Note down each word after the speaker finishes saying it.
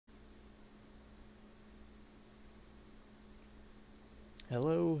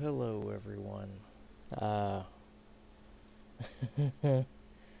Hello everyone. Uh,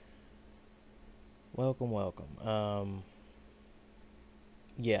 welcome.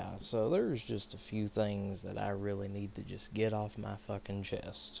 Yeah, so there's just a few things that I really need to just get off my fucking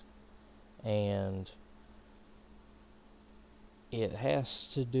chest. And it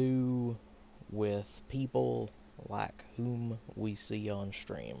has to do with people like whom we see on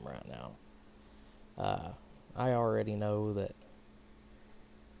stream right now. I already know that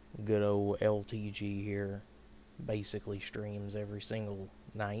good old LTG here basically streams every single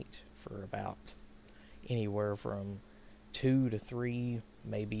night for about anywhere from 2 to 3,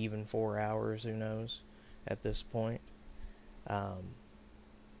 maybe even 4 hours, who knows, at this point. Um,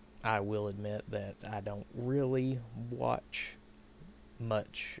 I will admit that I don't really watch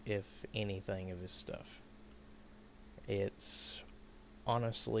much, if anything, of his stuff. It's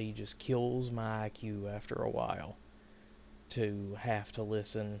honestly just kills my IQ after a while to have to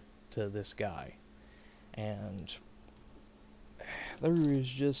listen to this guy. And there is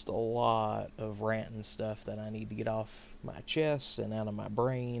just a lot of ranting stuff that I need to get off my chest and out of my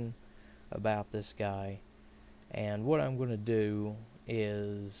brain about this guy. And what I'm going to do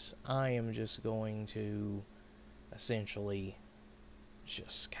is I am just going to essentially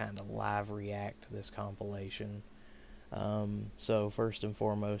just kind of live react to this compilation. So first and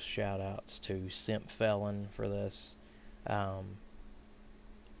foremost, shout outs to Simp Felon for this.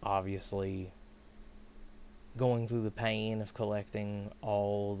 Obviously, going through the pain of collecting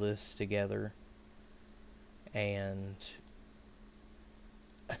all this together and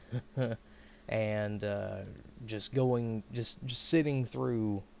and just sitting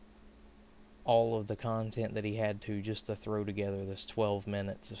through all of the content that he had to just to throw together this 12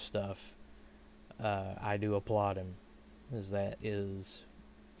 minutes of stuff. I do applaud him, as that is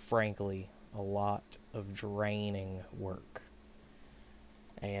frankly a lot of draining work.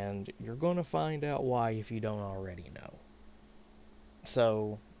 And you're going to find out why if you don't already know.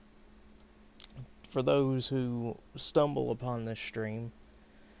 So, for those who stumble upon this stream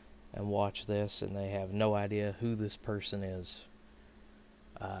and watch this and they have no idea who this person is,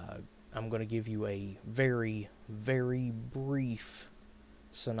 I'm going to give you a very, very brief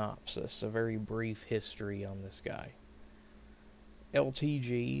synopsis, a very brief history on this guy.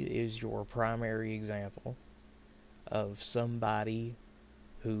 LTG is your primary example of somebody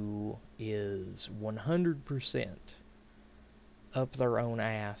who is 100% up their own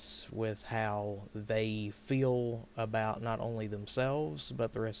ass with how they feel about not only themselves,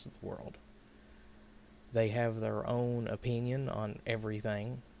 but the rest of the world. They have their own opinion on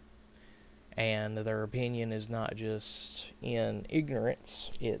everything, and their opinion is not just in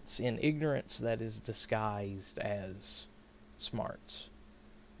ignorance, it's in ignorance that is disguised as smarts,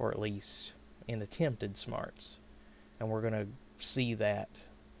 or at least in attempted smarts. And we're going to see that,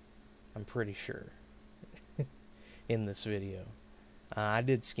 I'm pretty sure, in this video. I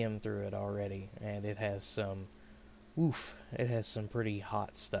did skim through it already, and it has some pretty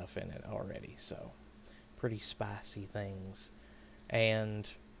hot stuff in it already, so pretty spicy things. And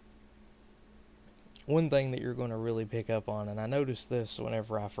one thing that you're going to really pick up on, and I noticed this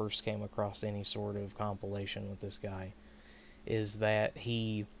whenever I first came across any sort of compilation with this guy, is that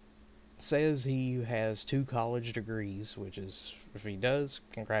he says he has 2 college degrees, which is, if he does,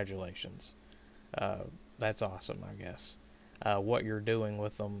 congratulations. That's awesome, I guess. What you're doing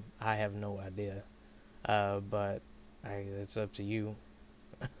with them, I have no idea. But it's up to you.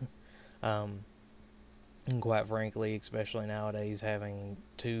 And quite frankly, especially nowadays, having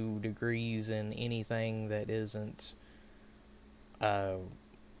 2 degrees in anything that isn't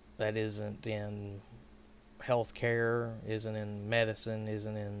in healthcare, isn't in medicine,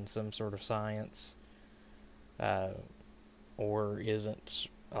 isn't in some sort of science, or isn't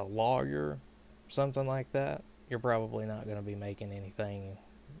a lawyer, something like that, you're probably not going to be making anything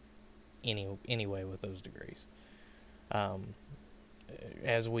anyway with those degrees.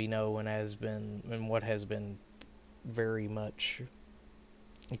 As we know, and what has been very much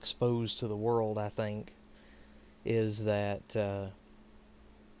exposed to the world, I think, is that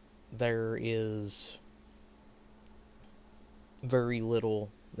there is very little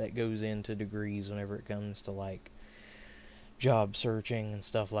that goes into degrees whenever it comes to like job searching and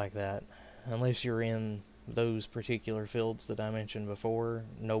stuff like that. Unless you're in those particular fields that I mentioned before,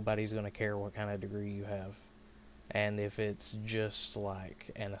 nobody's going to care what kind of degree you have. And if it's just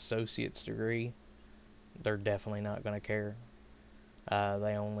like an associate's degree, they're definitely not going to care.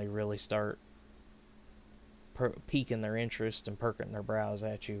 They only really start piquing their interest and perking their brows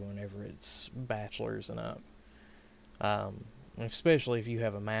at you whenever it's bachelor's and up. Especially if you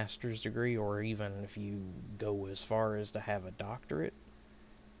have a master's degree, or even if you go as far as to have a doctorate,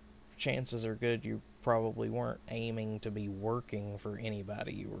 chances are good you probably weren't aiming to be working for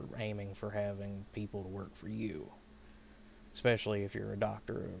anybody. You were aiming for having people to work for you. Especially if you're a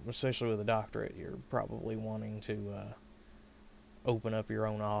doctor, especially with a doctorate, you're probably wanting to open up your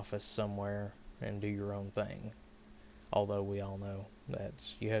own office somewhere and do your own thing. Although we all know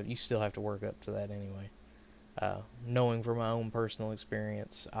that you still have to work up to that anyway. Knowing from my own personal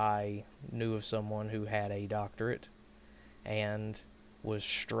experience, I knew of someone who had a doctorate and was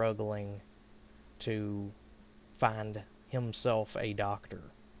struggling to find himself a doctor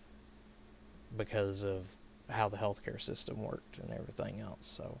because of how the healthcare system worked and everything else.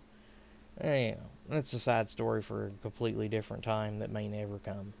 So, that's a side story for a completely different time that may never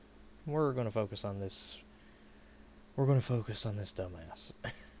come. We're going to focus on this. We're going to focus on this dumbass.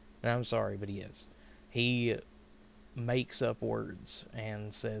 And I'm sorry, but he is. He makes up words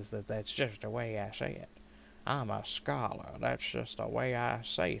and says that that's just the way I say it. I'm a scholar. That's just the way I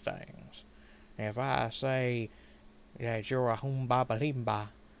say things. If I say that you're a humba-ba-limba,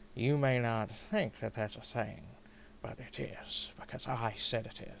 you may not think that that's a thing, but it is, because I said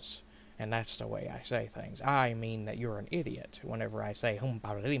it is. And that's the way I say things. I mean that you're an idiot whenever I say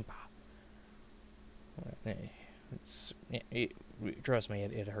humba-ba-limba. Trust me,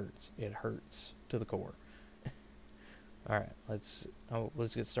 it hurts. It hurts to the core. Alright, let's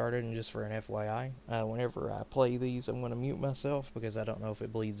get started. And just for an FYI, whenever I play these, I'm going to mute myself because I don't know if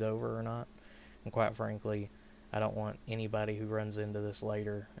it bleeds over or not. And quite frankly, I don't want anybody who runs into this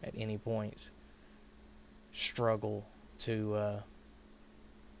later at any point struggle to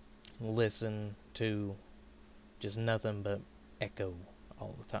listen to just nothing but echo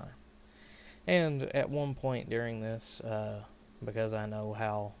all the time. And at one point during this, because I know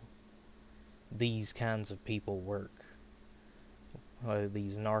how these kinds of people work,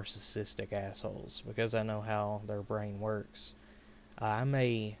 these narcissistic assholes, because I know how their brain works, I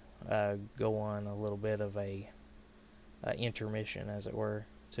may go on a little bit of a intermission, as it were,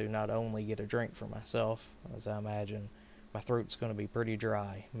 to not only get a drink for myself, as I imagine my throat's going to be pretty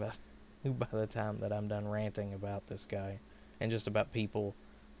dry by the time that I'm done ranting about this guy, and just about people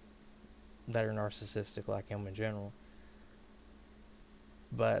that are narcissistic like him in general.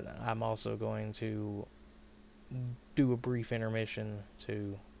 But I'm also going to do a brief intermission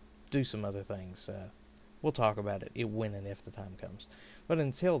to do some other things. We'll talk about it when and if the time comes. But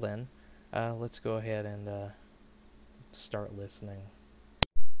until then, let's go ahead and start listening.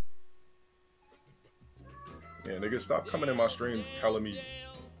 Yeah, nigga, stop coming in my stream telling me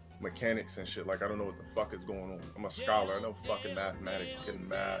mechanics and shit. Like, I don't know what the fuck is going on. I'm a scholar. I know fucking mathematics. Fucking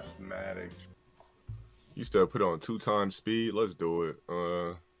mathematics. You said put on 2x speed. Let's do it.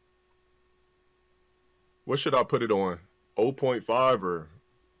 What should I put it on? 0.5 or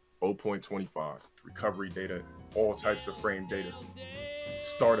 0.25? Recovery data, all types of frame data,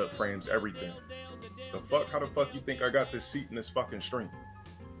 startup frames, everything. The fuck? How the fuck you think I got this seat in this fucking stream?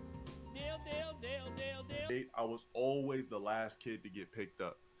 I was always the last kid to get picked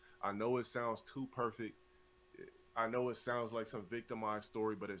up. I know it sounds too perfect. I know it sounds like some victimized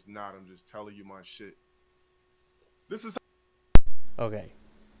story, but it's not. I'm just telling you my shit. This is... Okay,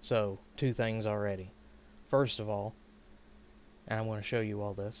 so 2 things already. First of all, and I'm going to show you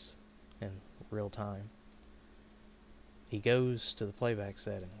all this in real time, he goes to the playback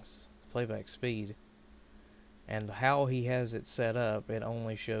settings, playback speed, and how he has it set up, it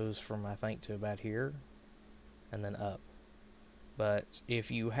only shows from, I think, to about here, and then up. But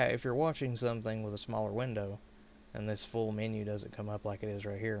if you're watching something with a smaller window, and this full menu doesn't come up like it is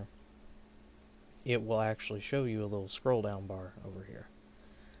right here, it will actually show you a little scroll down bar over here.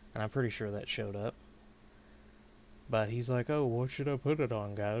 And I'm pretty sure that showed up. But he's like, oh, what should I put it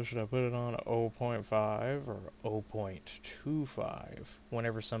on, guys? Should I put it on 0.5 or 0.25?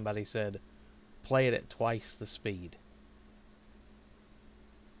 Whenever somebody said, play it at twice the speed.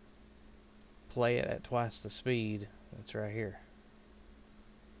 Play it at twice the speed. It's right here.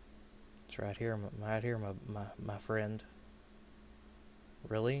 It's right here, my friend.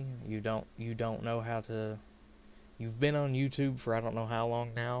 Really? You don't know how to... You've been on YouTube for I don't know how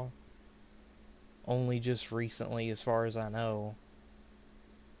long now. Only just recently, as far as I know,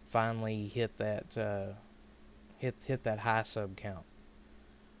 finally hit that hit that high sub count.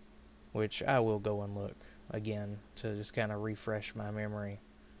 Which I will go and look again to just kind of refresh my memory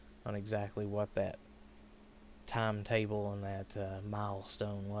on exactly what that timetable and that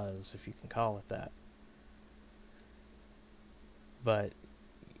milestone was, if you can call it that. But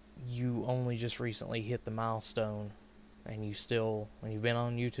you only just recently hit the milestone, and when you've been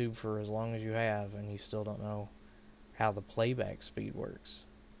on YouTube for as long as you have, and you still don't know how the playback speed works.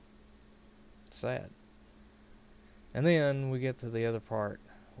 It's sad. And then we get to the other part,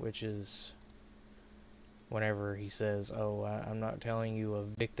 which is whenever he says, "Oh, I'm not telling you a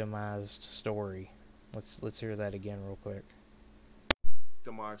victimized story." Let's hear that again real quick.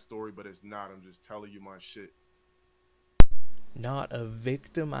 To my story, but it's not. I'm just telling you my shit. Not a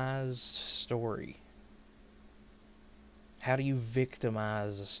victimized story. How do you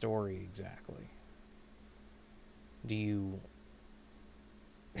victimize a story exactly? Do you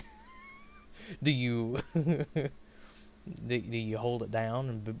do you do you hold it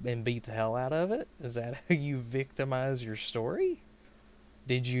down and beat the hell out of it? Is that how you victimize your story?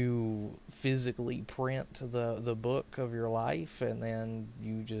 Did you physically print the book of your life and then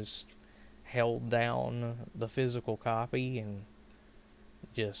you just held down the physical copy and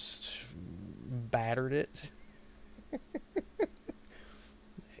just battered it?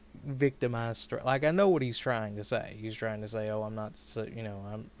 Victimized story. Like, I know what he's trying to say. He's trying to say, "Oh, I'm not,"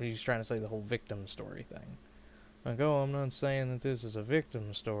 he's trying to say the whole victim story thing. Like, "Oh, I'm not saying that this is a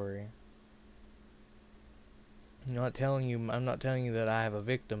victim story. I'm not telling you that I have a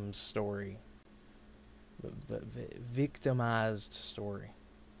victim's story, but victimized story."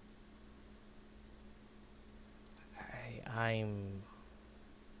 I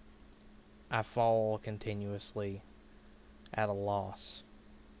fall continuously at a loss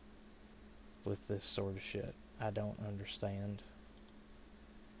with this sort of shit. I don't understand.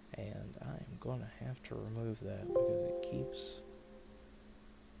 And I'm gonna have to remove that because it keeps...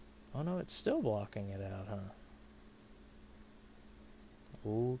 Oh no, it's still blocking it out, huh?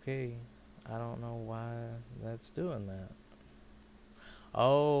 Okay. I don't know why that's doing that.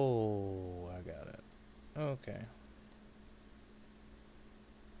 Oh, I got it. Okay.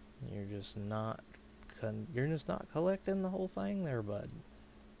 You're just not collecting the whole thing there, bud.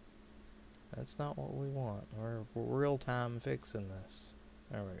 That's not what we want. We're real time fixing this.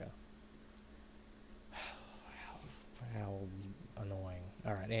 There we go. How annoying.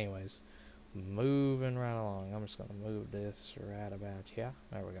 Alright, anyways. Moving right along. I'm just going to move this right about here.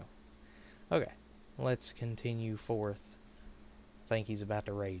 There we go. Okay. Let's continue forth. I think he's about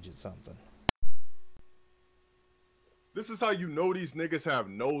to rage at something. This is how you know these niggas have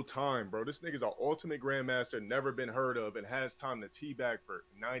no time, bro. This nigga's an ultimate grandmaster, never been heard of, and has time to teabag for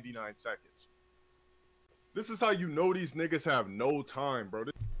 99 seconds. This is how you know these niggas have no time, bro.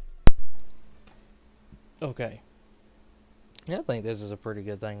 Okay. Yeah, I think this is a pretty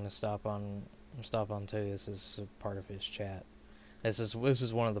good thing to stop on too. This is a part of his chat. This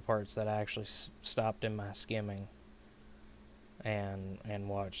is one of the parts that I actually stopped in my skimming and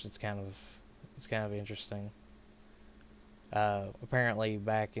watched. It's kind of interesting. Apparently,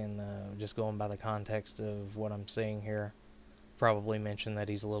 back in just going by the context of what I'm seeing here, probably mentioned that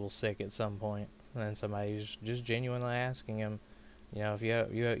he's a little sick at some point, and then somebody's just genuinely asking him, if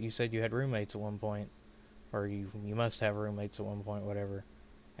you said you had roommates at one point, or you must have roommates at one point, whatever,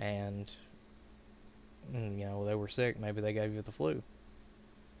 and they were sick. Maybe they gave you the flu.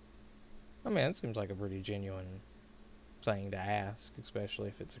 I mean, it seems like a pretty genuine thing to ask, especially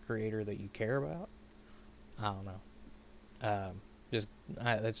if it's a creator that you care about. I don't know.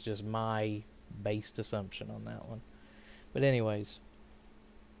 That's just my based assumption on that one. But anyways,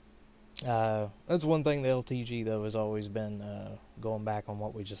 that's one thing the LTG though has always been, going back on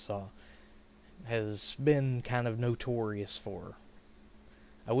what we just saw, has been kind of notorious for.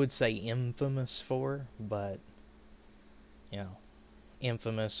 I would say infamous for, but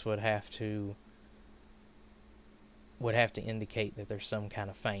infamous would have to indicate that there's some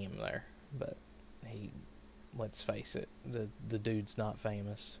kind of fame there. But let's face it, the dude's not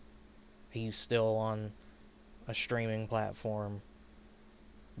famous. He's still on a streaming platform.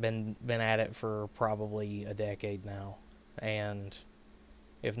 Been at it for probably a decade now, and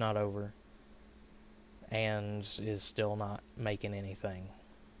if not over, and is still not making anything.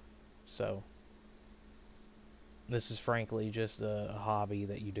 So this is frankly just a hobby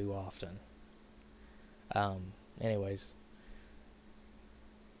that you do often. Anyways,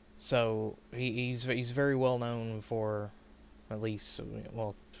 so he's very well known for, at least,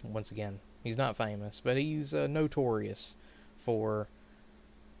 well, once again, he's not famous, but he's notorious for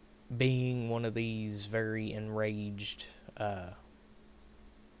being one of these very enraged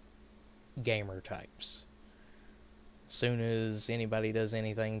gamer types. As soon as anybody does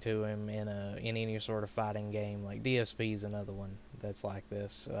anything to him in any sort of fighting game, like DSP is another one that's like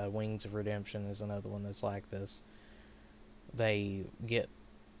this, Wings of Redemption is another one that's like this, they get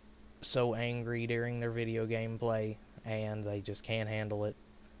so angry during their video game play and they just can't handle it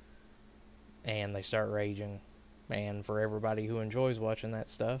and they start raging. And for everybody who enjoys watching that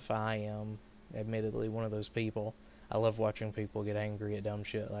stuff, I am admittedly one of those people. I love watching people get angry at dumb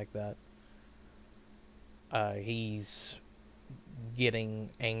shit like that. He's getting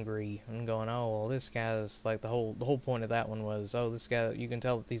angry and going, oh, well, this guy's like the whole point of that one was, oh, this guy, you can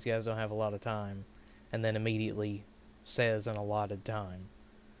tell that these guys don't have a lot of time, and then immediately says an allotted time,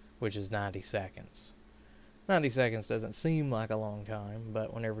 which is 90 seconds. 90 seconds doesn't seem like a long time,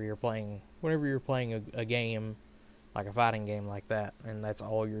 but whenever you're playing a game, like a fighting game like that, and that's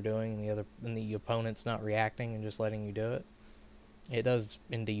all you're doing, and the opponent's not reacting and just letting you do it, it does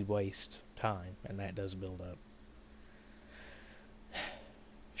indeed waste time, and that does build up.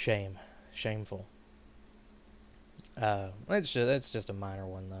 Shameful. It's just a minor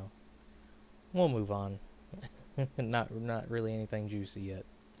one though. We'll move on. not really anything juicy yet.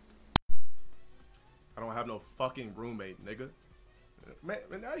 I don't have no fucking roommate, nigga. Man,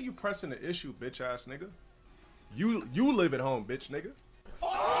 now you pressing the issue, bitch ass nigga. You live at home, bitch nigga.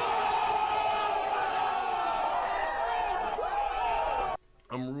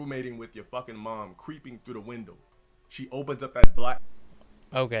 I'm roommating with your fucking mom, creeping through the window. She opens up that black...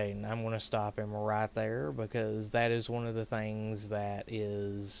 Okay, I'm going to stop him right there, because that is one of the things that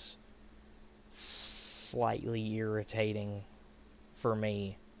is slightly irritating for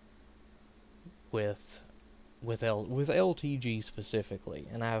me with LTG specifically.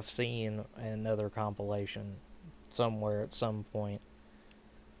 And I've seen another compilation somewhere at some point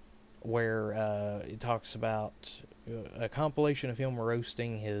where it talks about a compilation of him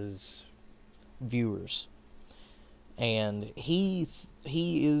roasting his viewers. And he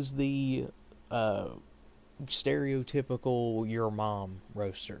is the stereotypical your mom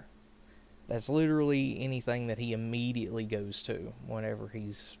roaster. That's literally anything that he immediately goes to whenever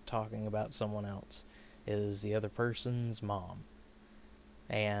he's talking about someone else, is the other person's mom.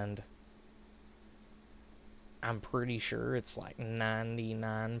 And I'm pretty sure it's like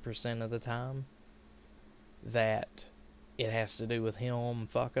 99% of the time that it has to do with him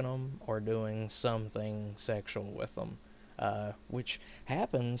fucking them or doing something sexual with them, which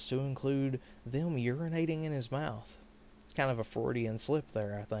happens to include them urinating in his mouth. Kind of a Freudian slip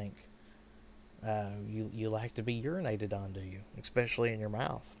there, I think. You like to be urinated on, do you? Especially in your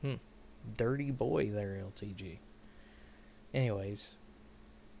mouth. Dirty boy there, LTG. Anyways,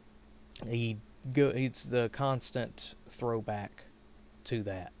 it's the constant throwback to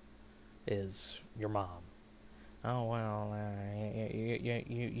that is your mom. Oh, well,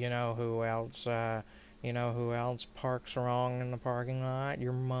 you know who else, parks wrong in the parking lot?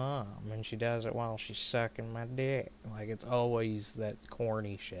 Your mom. And she does it while she's sucking my dick. Like, it's always that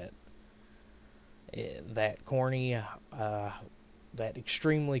corny shit. That corny, that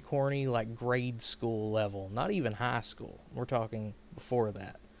extremely corny, like, grade school level. Not even high school. We're talking before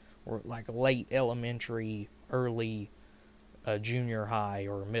that. Or, like, late elementary, early junior high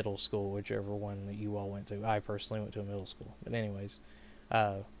or middle school, whichever one that you all went to. I personally went to a middle school. But anyways,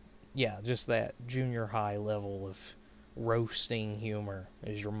 yeah, just that junior high level of roasting humor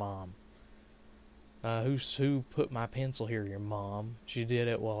is your mom. Who put my pencil here? Your mom. She did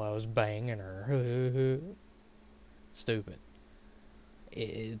it while I was banging her. Stupid.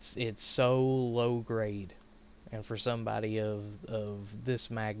 It's so low grade. And for somebody of this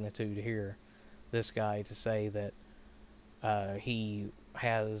magnitude here, this guy to say that he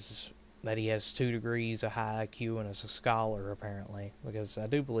has 2 degrees, a high IQ, and is a scholar, apparently, because I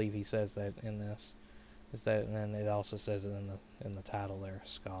do believe he says that in this. And then it also says it in the title there,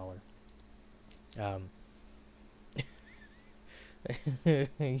 scholar.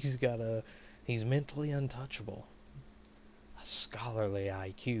 He's mentally untouchable, a scholarly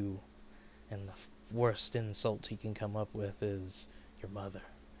IQ, and the worst insult he can come up with is your mother,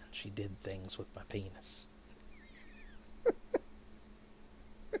 and she did things with my penis.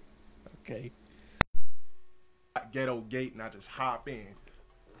 Okay. Ghetto gate, and I just hop in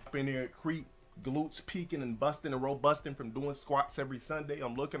there, creep, glutes peeking and busting and robusting from doing squats every Sunday.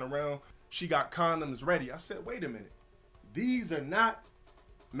 I'm looking around. She got condoms ready. I said, wait a minute. These are not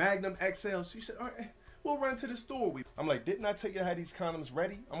Magnum XL. She said, all right, we'll run to the store. I'm like, didn't I tell you I had these condoms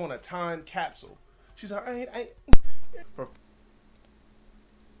ready? I'm on a time capsule. She's like, I ain't.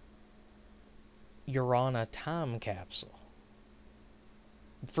 You're on a time capsule.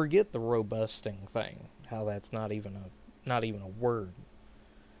 Forget the robusting thing. How that's not even a word.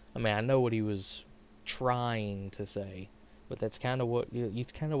 I mean, I know what he was trying to say, but that's kind of what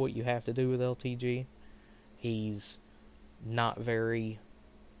you have to do with LTG. He's not very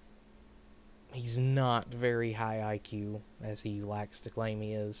high IQ, as he likes to claim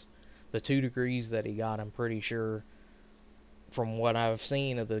he is. The 2 degrees that he got, I'm pretty sure, from what I've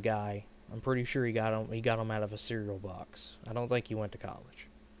seen of the guy, I'm pretty sure he got them out of a cereal box. I don't think he went to college.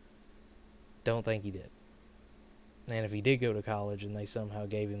 Don't think he did. And if he did go to college and they somehow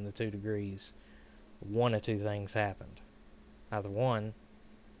gave him the 2 degrees, one of two things happened. Either one,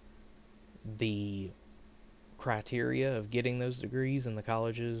 the criteria of getting those degrees in the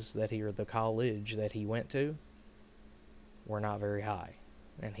colleges that he, or the college that he went to, were not very high,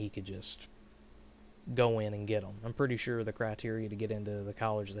 and he could just go in and get them. I'm pretty sure the criteria to get into the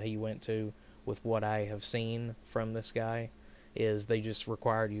college that he went to, with what I have seen from this guy, is they just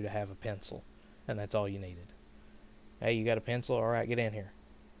required you to have a pencil, and that's all you needed. Hey, you got a pencil? All right, get in here.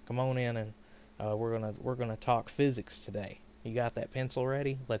 Come on in, and we're gonna talk physics today. You got that pencil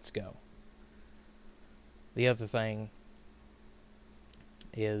ready? Let's go. The other thing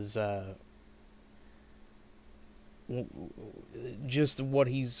is just what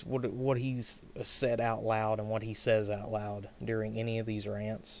he's said out loud and what he says out loud during any of these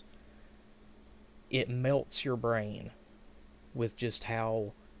rants. It melts your brain with just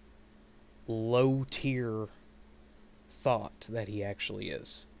how low tier thought that he actually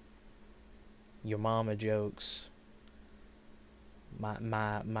is. Your mama jokes. My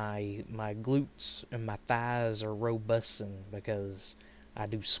glutes and my thighs are robusting because I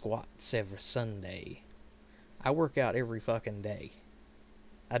do squats every Sunday. I work out every fucking day.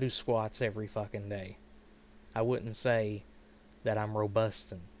 I do squats every fucking day. I wouldn't say that I'm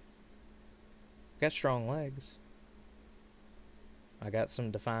robusting. Got strong legs. I got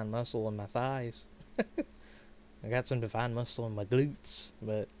some defined muscle in my thighs. I got some defined muscle in my glutes,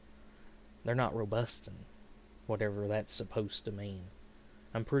 but they're not robusting, whatever that's supposed to mean.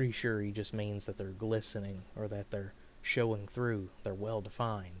 I'm pretty sure he just means that they're glistening, or that they're showing through, they're well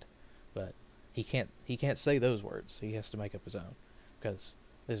defined. But he can't say those words. He has to make up his own, because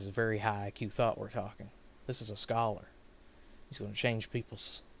this is very high IQ thought we're talking. This is a scholar. He's going to change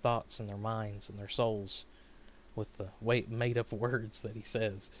people's thoughts and their minds and their souls with the made up words that he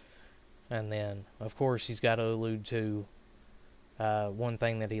says. And then, of course, he's got to allude to one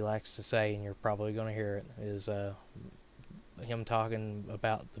thing that he likes to say, and you're probably going to hear it, is him talking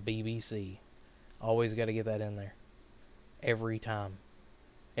about the BBC. Always got to get that in there. Every time.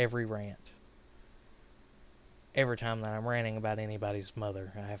 Every rant. Every time that I'm ranting about anybody's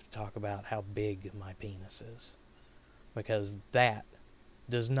mother, I have to talk about how big my penis is. Because that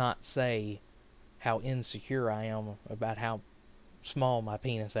does not say how insecure I am about how small my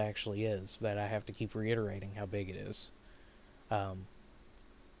penis actually is, that I have to keep reiterating how big it is.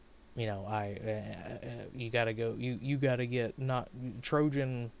 You gotta go. You gotta get not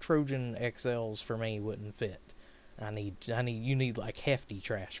Trojan XLs for me wouldn't fit. You need like hefty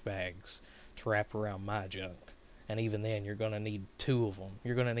trash bags to wrap around my junk, and even then you're gonna need 2 of them.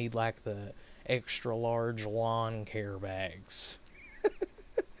 You're gonna need like the extra large lawn care bags.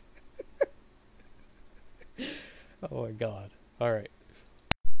 Oh my god. Alright.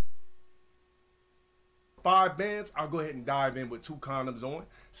 5 bands, I'll go ahead and dive in with 2 condoms on.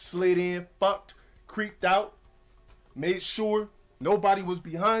 Slid in, fucked, creeped out, made sure nobody was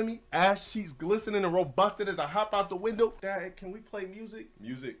behind me. Ass cheeks glistening and robusted as I hop out the window. Dad, can we play music?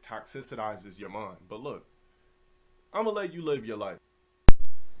 Music toxicizes your mind. But look, I'm gonna let you live your life.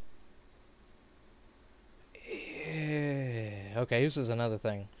 Okay, this is another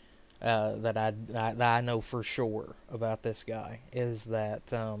thing that I know for sure about this guy, is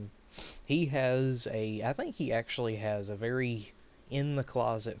that I think he actually has a very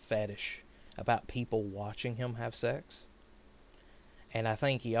in-the-closet fetish about people watching him have sex. And I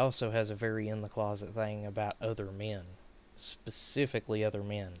think he also has a very in-the-closet thing about other men, specifically other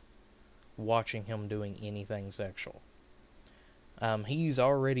men, watching him doing anything sexual. He's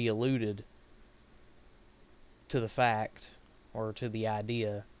already alluded to the fact, or to the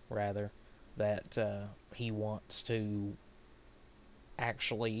idea, rather, that he wants to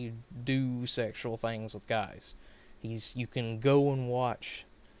actually do sexual things with guys. You can go and watch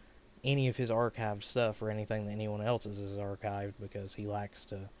any of his archived stuff, or anything that anyone else's is archived, because he likes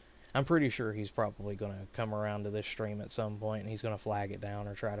to. I'm pretty sure he's probably going to come around to this stream at some point, and he's going to flag it down,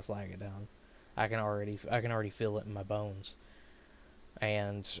 or try to flag it down. I can already feel it in my bones.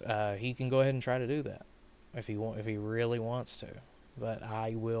 And he can go ahead and try to do that if he really wants to. But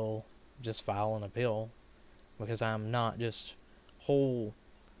I will just file an appeal, because I'm not just whole.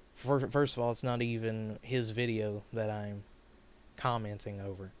 First of all, it's not even his video that I'm commenting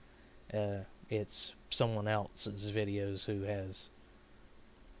over. It's someone else's videos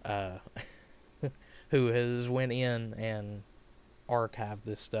who has went in and archived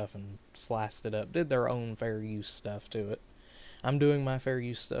this stuff and sliced it up, did their own fair use stuff to it. I'm doing my fair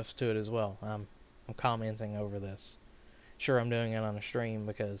use stuff to it as well. I'm commenting over this. Sure, I'm doing it on a stream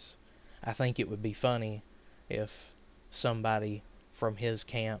because I think it would be funny if somebody from his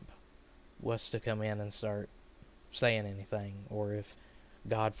camp was to come in and start saying anything, or if,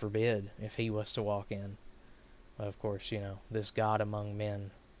 God forbid, if he was to walk in. Of course, this God among men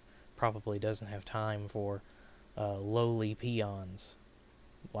probably doesn't have time for lowly peons,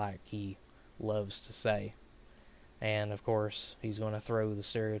 like he loves to say. And of course, he's going to throw the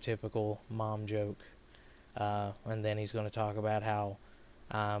stereotypical mom joke, and then he's going to talk about how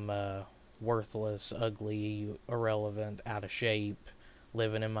I'm worthless, ugly, irrelevant, out of shape,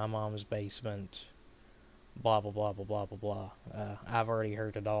 living in my mom's basement, blah, blah, blah, blah, blah, blah, blah. I've already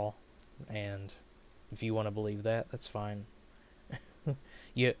heard it all, and if you want to believe that, that's fine.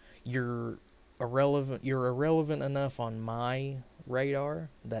 You're irrelevant. You're irrelevant enough on my radar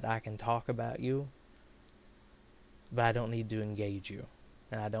that I can talk about you, but I don't need to engage you,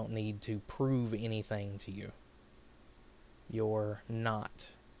 and I don't need to prove anything to you. You're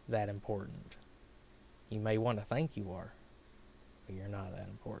not that important. You may want to think you are, but you're not that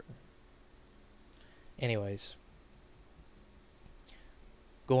important. Anyways,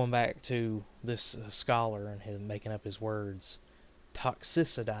 going back to this scholar and him making up his words,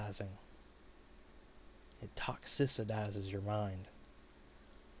 toxicidizing. It toxicidizes your mind.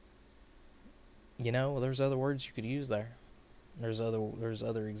 There's other words you could use there. There's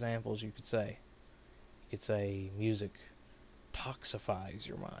other examples you could say. You could say music toxifies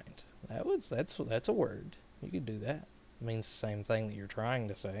your mind. That's a word. You could do that. It means the same thing that you're trying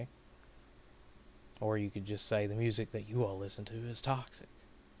to say. Or you could just say the music that you all listen to is toxic.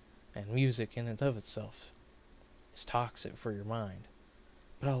 And music in and of itself is toxic for your mind.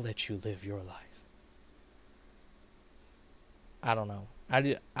 But I'll let you live your life. I don't know.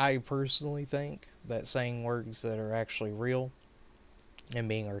 I personally think that saying words that are actually real and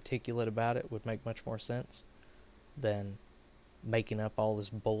being articulate about it would make much more sense than making up all this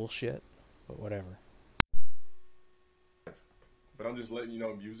bullshit. But whatever. But I'm just letting you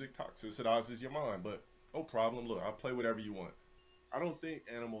know, music toxicizes your mind. But no problem. Look, I'll play whatever you want. I don't think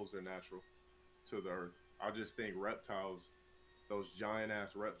animals are natural to the earth. I just think reptiles, those giant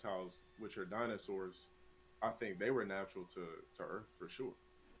ass reptiles, which are dinosaurs, I think they were natural to Earth for sure.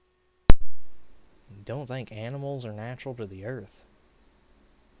 Don't think animals are natural to the earth.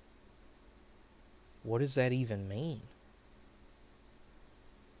 What does that even mean?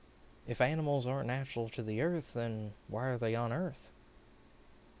 If animals aren't natural to the earth, then why are they on Earth?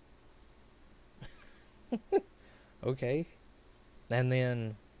 Okay. And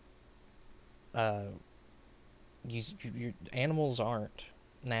then, animals aren't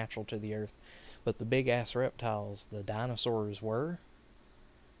natural to the earth, but the big ass reptiles, the dinosaurs, were.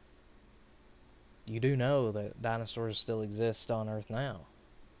 You do know that dinosaurs still exist on Earth now.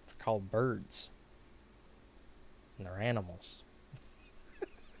 They're called birds. And they're animals.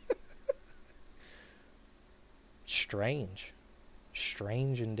 Strange.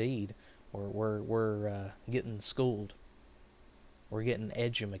 Strange indeed. We're getting schooled. We're getting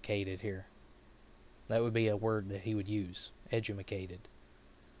edumacated here. That would be a word that he would use. Edumacated.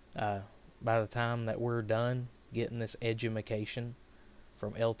 By the time that we're done getting this edumacation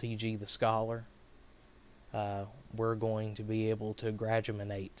from LTG the Scholar, we're going to be able to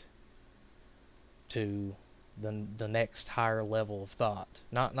graduate to the next higher level of thought.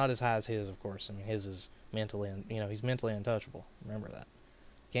 Not as high as his, of course. I mean, his is mentally, he's mentally untouchable. Remember that.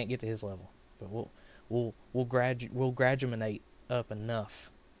 Can't get to his level, but we'll graduate up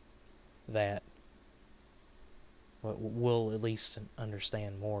enough that we'll at least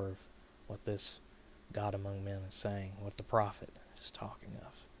understand more of what this God among men is saying, what the prophet is talking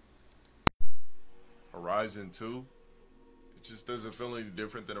of. Horizon 2, it just doesn't feel any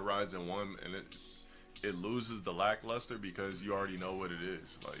different than Horizon 1, and it loses the lackluster because you already know what it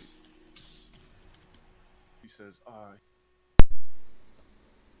is. Like, he says,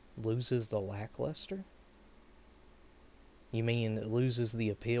 Loses the lackluster? You mean it loses the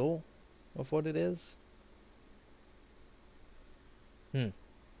appeal of what it is?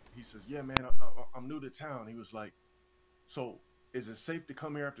 He says, yeah, man, I'm new to town. He was like, so is it safe to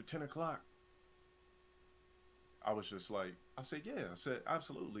come here after 10 o'clock? I was just like, I said, yeah. I said,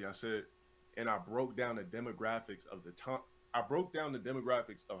 absolutely. I said, and I broke down the demographics of the time. I broke down the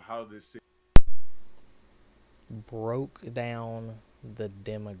demographics of how this city Broke down the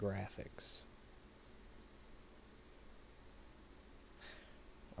demographics.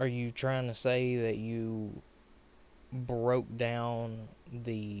 Are you trying to say that you broke down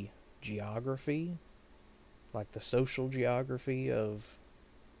the geography, like the social geography of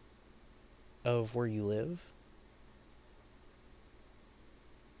where you live?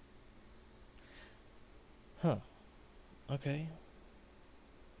 Huh. Okay.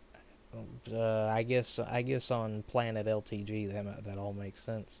 I guess on planet LTG that all makes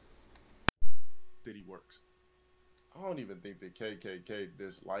sense. city works. I don't even think the KKK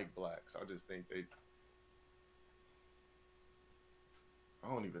dislike blacks. I just think I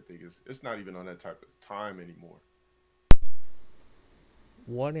don't even think it's not even on that type of time anymore.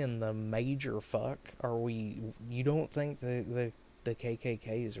 What in the major fuck are we? You don't think the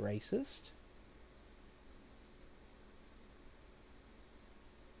KKK is racist?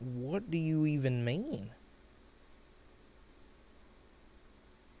 What do you even mean?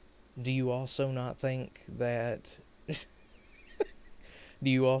 Do you also not think that? Do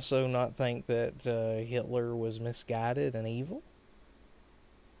you also not think that Hitler was misguided and evil?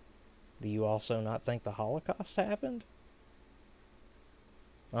 Do you also not think the Holocaust happened?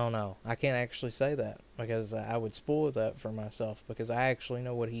 Oh no, I can't actually say that because I would spoil that for myself because I actually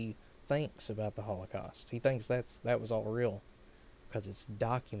know what he thinks about the Holocaust. He thinks that was all real because it's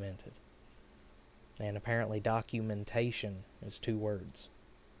documented. And apparently documentation is 2 words.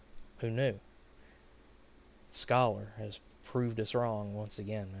 Who knew? Scholar has proved us wrong once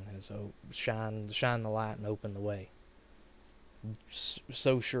again and has shined the light and opened the way.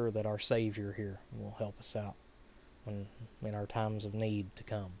 So sure that our Savior here will help us out in our times of need to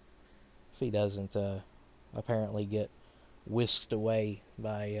come. If he doesn't apparently get whisked away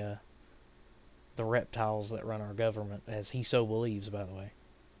by the reptiles that run our government, as he so believes, by the way.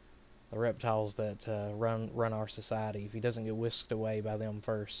 The reptiles that run our society. If he doesn't get whisked away by them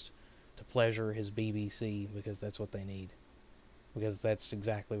first to pleasure his BBC, because that's what they need. Because that's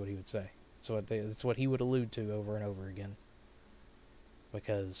exactly what he would say. So it's what he would allude to over and over again.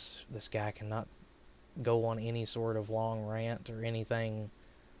 Because this guy cannot go on any sort of long rant or anything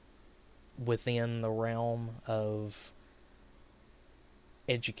within the realm of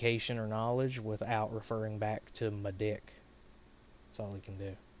education or knowledge without referring back to my dick. That's all he can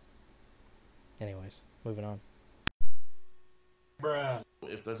do. Anyways, moving on. Bruh.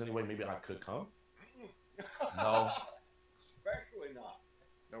 If there's any way maybe I could come? No. Especially not.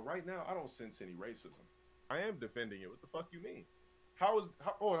 Now, right now, I don't sense any racism. I am defending it. What the fuck you mean? How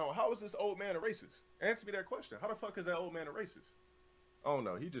is this old man a racist? Answer me that question. How the fuck is that old man a racist? Oh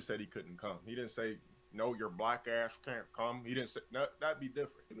no, he just said he couldn't come. He didn't say, no, your black ass can't come. He didn't say, no, that'd be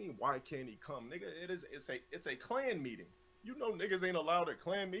different. I mean, why can't he come? Nigga, it's a Klan meeting. You know niggas ain't allowed at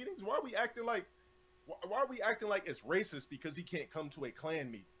Klan meetings. Why are we acting like it's racist because he can't come to a Klan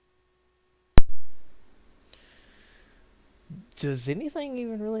meeting? Does anything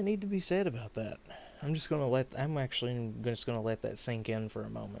even really need to be said about that? I'm actually just gonna let that sink in for a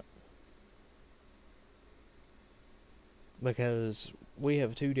moment. Because we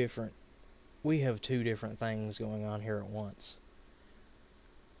have two different things going on here at once.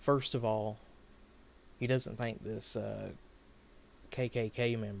 First of all, he doesn't think this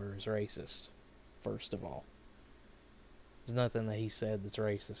KKK member is racist. First of all, there's nothing that he said that's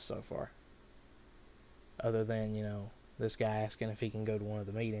racist so far. Other than, this guy asking if he can go to one of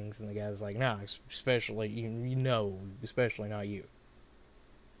the meetings, and the guy's like, "No, especially especially not you."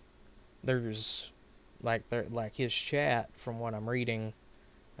 There's like his chat from what I'm reading,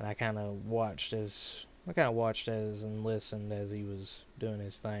 and I kind of watched as and listened as he was doing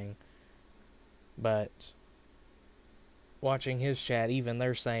his thing. But watching his chat, even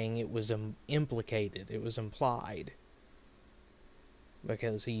they're saying it was implicated, it was implied.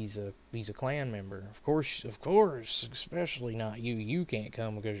 Because he's a Klan member. Of course, especially not you. You can't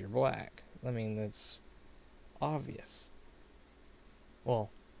come because you're black. I mean, that's obvious.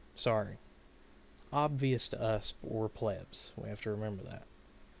 Well, sorry. Obvious to us, but we're plebs. We have to remember that.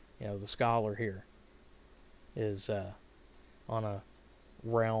 The scholar here is on a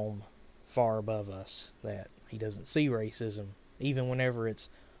realm far above us, that he doesn't see racism, even whenever it's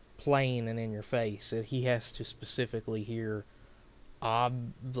plain and in your face. He has to specifically hear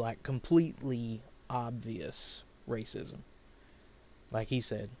completely obvious racism. Like he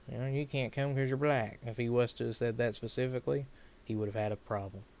said, you can't come because you're black. If he was to have said that specifically, he would have had a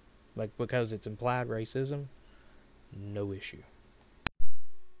problem. Because it's implied racism, no issue.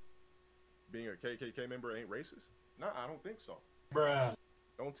 Being a KKK member ain't racist? Nah, I don't think so. Bruh.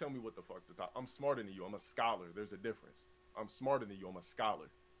 Don't tell me what the fuck to talk. I'm smarter than you. I'm a scholar. There's a difference. I'm smarter than you. I'm a scholar.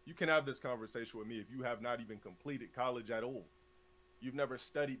 You can have this conversation with me if you have not even completed college at all. You've never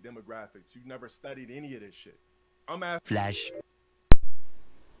studied demographics. You've never studied any of this shit. I'm asking. Flash.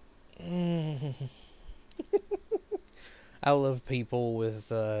 I love people with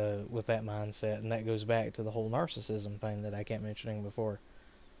that mindset, and that goes back to the whole narcissism thing that I kept mentioning before.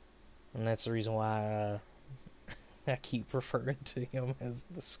 And that's the reason why I keep referring to him as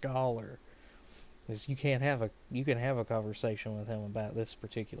the scholar. Because you can have a conversation with him about this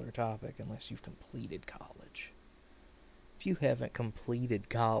particular topic unless you've completed college. If you haven't completed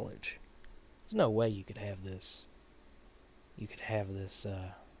college, there's no way you could have this. You could have this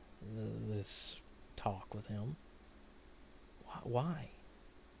talk with him. Why?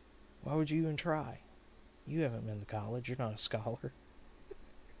 Why would you even try? You haven't been to college. You're not a scholar.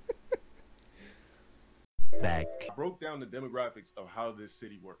 I broke down the demographics of how this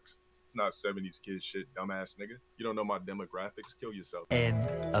city works. It's not 70s kid shit, dumbass nigga. You don't know my demographics, kill yourself. End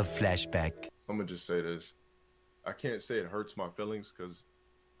of flashback. I'm gonna just say this. I can't say it hurts my feelings because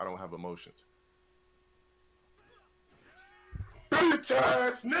I don't have emotions. Bitch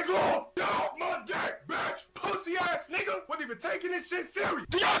ass nigga! Get off my dick, bitch! Pussy ass nigga! Wasn't even taking this shit serious!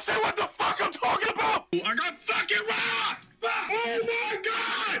 Do y'all see what the fuck I'm talking about? I got fucking robbed! Fuck! Oh my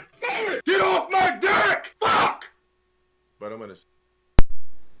god! Get off my dick! Fuck! But I'm gonna...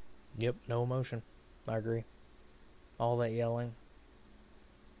 Yep, no emotion. I agree. All that yelling.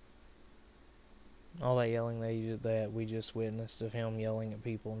 All that yelling that we just witnessed of him yelling at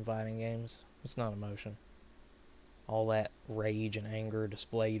people in fighting games, it's not emotion. All that rage and anger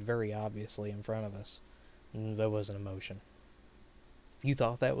displayed very obviously in front of us, that wasn't emotion. If you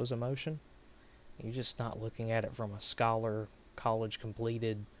thought that was emotion, you're just not looking at it from a scholar,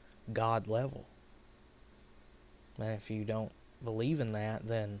 college-completed, God level. And if you don't believe in that,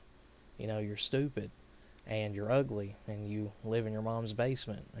 then, you know, you're stupid, and you're ugly, and you live in your mom's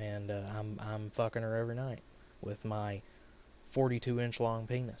basement, and I'm fucking her every night with my 42-inch long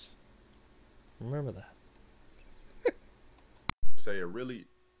penis. Remember that. Say it really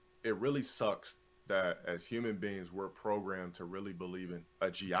sucks that as human beings we're programmed to really believe in a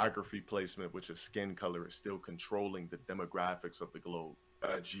geography placement, which is skin color, is still controlling the demographics of the globe.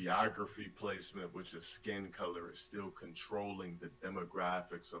 A geography placement, which is skin color, is still controlling the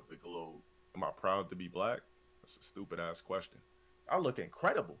demographics of the globe. Am I proud to be black? That's a stupid ass question. I look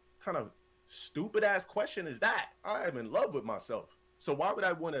incredible. What kind of stupid ass question is that? I am in love with myself. So why would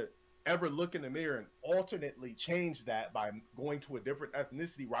I want to ever look in the mirror and alternately change that by going to a different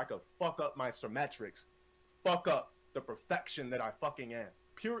ethnicity where I could fuck up my symmetrics, fuck up the perfection that I fucking am?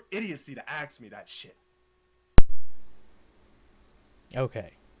 Pure idiocy to ask me that shit.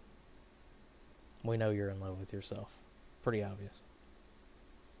 Okay. We know you're in love with yourself. Pretty obvious.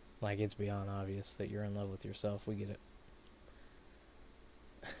 Like, it's beyond obvious that you're in love with yourself. We get it.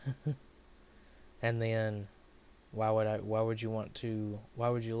 And then, why would you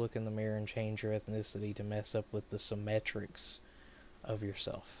look in the mirror and change your ethnicity to mess up with the symmetrics of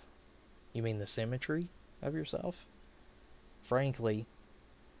yourself? You mean the symmetry of yourself? Frankly,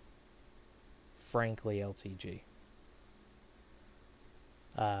 LTG.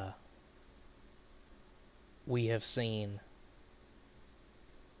 We have seen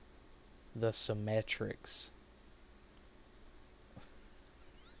the symmetrics.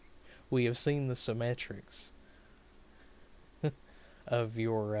 We have seen the symmetrics of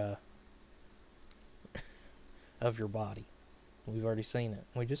your body. We've already seen it.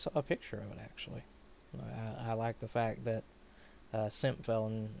 We just saw a picture of it, actually. I like the fact that Simp fell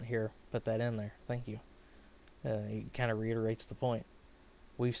in here, put that in there. Thank you. It kind of reiterates the point.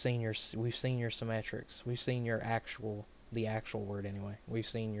 We've seen your symmetrics. We've seen the actual word anyway. We've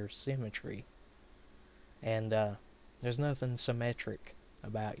seen your symmetry. And there's nothing symmetric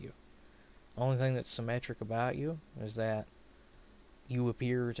about you. The only thing that's symmetric about you is that you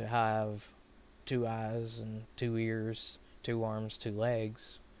appear to have 2 eyes and 2 ears, 2 arms, 2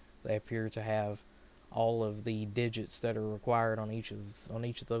 legs. They appear to have all of the digits that are required on each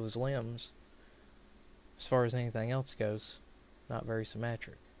of those limbs. As far as anything else goes, not very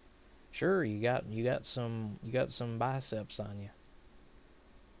symmetric. Sure, you got some biceps on you.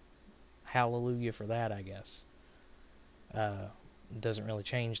 Hallelujah for that, I guess. Doesn't really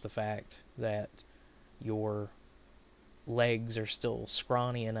change the fact that your legs are still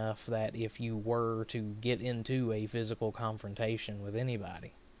scrawny enough that if you were to get into a physical confrontation with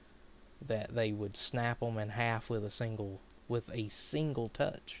anybody, that they would snap them in half with a single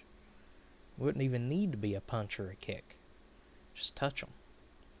touch. It wouldn't even need to be a punch or a kick. Just touch them.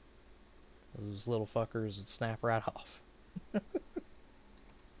 Those little fuckers would snap right off.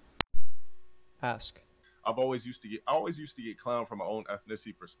 Ask. I always used to get clowned from my own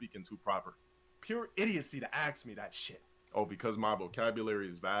ethnicity for speaking too proper. Pure idiocy to ask me that shit. Oh, because my vocabulary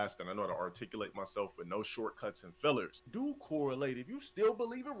is vast and I know how to articulate myself with no shortcuts and fillers. Do correlate. If you still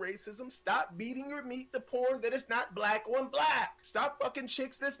believe in racism, stop beating your meat to porn that is not black on black. Stop fucking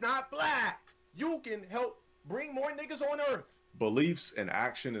chicks that's not black. You can help bring more niggas on earth. Beliefs and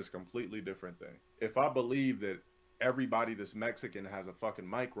action is a completely different thing. If I believe that everybody that's Mexican has a fucking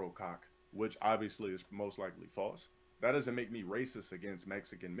micro cock, which obviously is most likely false, that doesn't make me racist against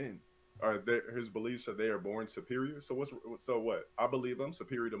Mexican men. His beliefs are they are born superior. So what? I believe I'm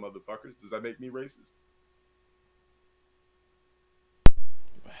superior to motherfuckers. Does that make me racist?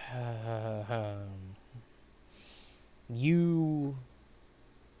 You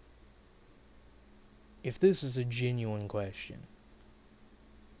if this is a genuine question,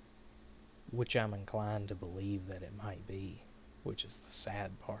 which I'm inclined to believe that it might be, which is the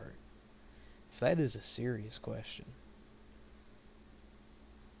sad part, if that is a serious question,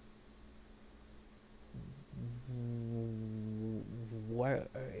 what?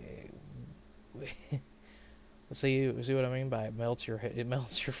 See what I mean by it melts your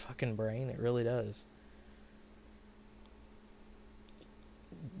fucking brain. It really does.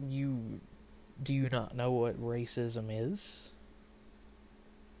 Do you not know what racism is?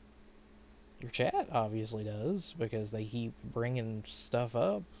 Your chat obviously does, because they keep bringing stuff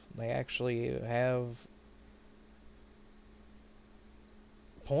up. They actually have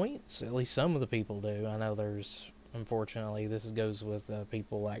points. At least some of the people do. I know there's, unfortunately, this goes with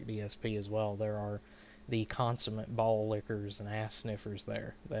people like DSP as well. There are the consummate ball lickers and ass sniffers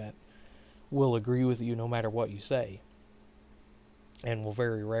there that will agree with you no matter what you say, and will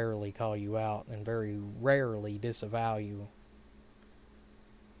very rarely call you out and very rarely disavow you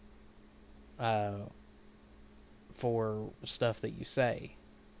for stuff that you say.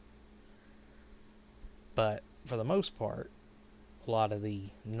 But for the most part, a lot of the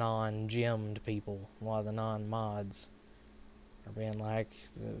non-gemmed people, a lot of the non-mods, are being like,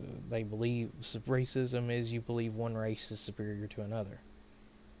 they believe racism is you believe one race is superior to another.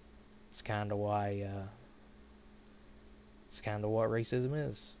 It's kind of why, it's kind of what racism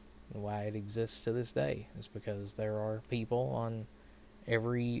is, and why it exists to this day. Is because there are people on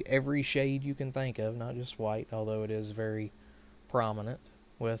every shade you can think of, not just white, although it is very prominent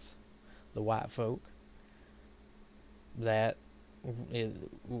with the white folk, that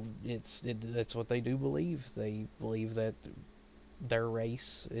that's what they do believe. They believe that their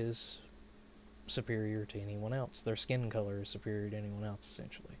race is superior to anyone else. Their skin color is superior to anyone else,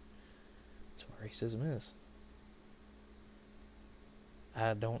 essentially. That's what racism is.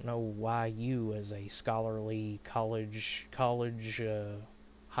 I don't know why you, as a scholarly college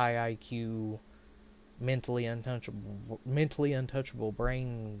high IQ, mentally untouchable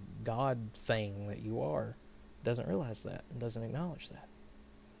brain god thing that you are, doesn't realize that and doesn't acknowledge that.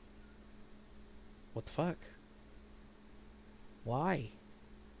 What the fuck? Why?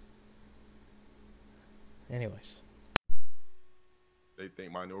 Anyways. They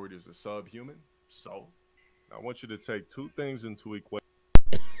think minorities are subhuman. So, I want you to take two things into equation.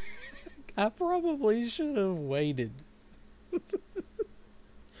 I probably should have waited.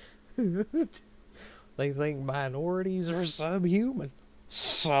 They think minorities are subhuman.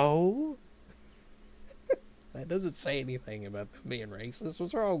 So? That doesn't say anything about them being racist.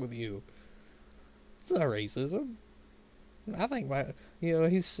 What's wrong with you? It's not racism. I think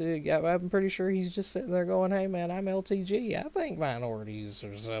I'm pretty sure he's just sitting there going, hey man, I'm LTG. I think minorities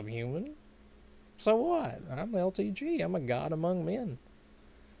are subhuman. So what? I'm LTG. I'm a god among men.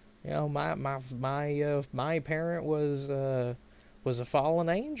 You know, my parent was a fallen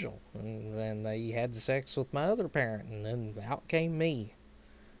angel, and they had sex with my other parent, and then out came me,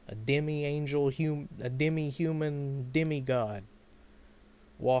 a demi-human demigod,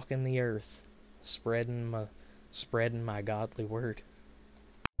 walking the earth, spreading my godly word.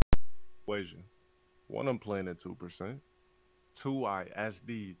 Equation. One, I'm playing at 2%. Two, I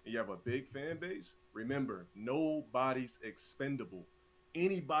SD. You have a big fan base. Remember, nobody's expendable.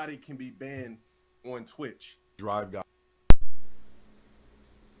 Anybody can be banned on Twitch. Drive guy.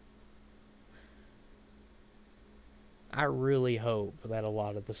 I really hope that a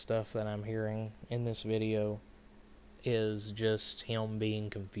lot of the stuff that I'm hearing in this video is just him being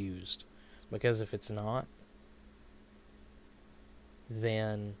confused. Because if it's not,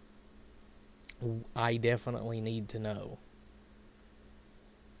 then I definitely need to know.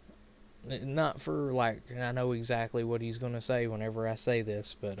 Not for, like, I know exactly what he's going to say whenever I say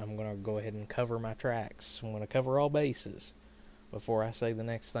this, but I'm going to go ahead and cover my tracks. I'm going to cover all bases before I say the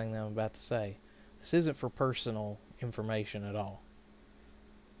next thing that I'm about to say. This isn't for personal information at all.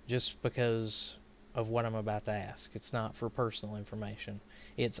 Just because of what I'm about to ask. It's not for personal information.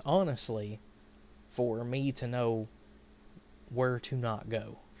 It's honestly for me to know where to not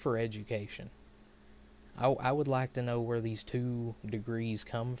go for education. I would like to know where these 2 degrees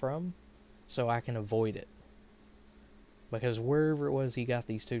come from, so I can avoid it. Because wherever it was he got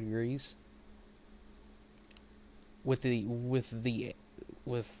these 2 degrees, with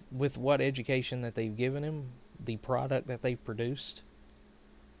what education that they've given him, the product that they've produced,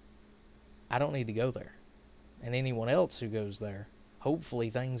 I don't need to go there. And anyone else who goes there, hopefully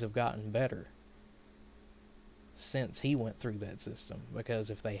things have gotten better since he went through that system. Because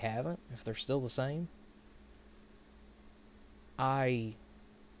if they haven't, if they're still the same, I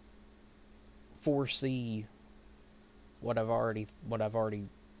foresee what I've already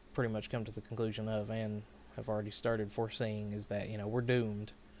pretty much come to the conclusion of, and have already started foreseeing, is that, we're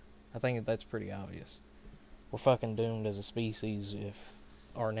doomed. I think that's pretty obvious. We're fucking doomed as a species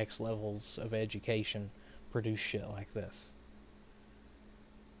if our next levels of education produce shit like this.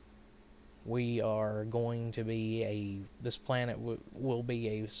 We are going to be this planet will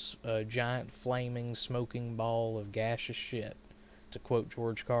be a giant flaming smoking ball of gaseous shit, to quote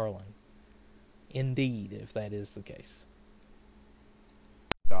George Carlin. Indeed, if that is the case.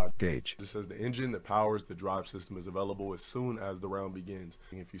 Gauge. It says the engine that powers the drive system is available as soon as the round begins.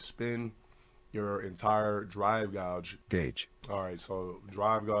 If you spin your entire drive gauge. Gauge. Alright, so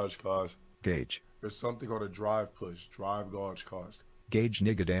drive gauge cost. Gauge. There's something called a drive push. Drive gauge cost. Gauge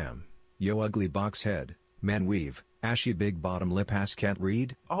nigga damn. Yo ugly box head. Man weave. Ashy big bottom lip ass can't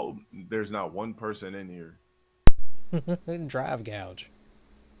read. I hope there's not one person in here. Drive gouge.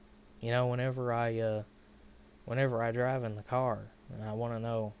 Whenever I drive in the car and I want to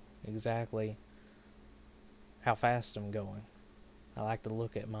know exactly how fast I'm going, I like to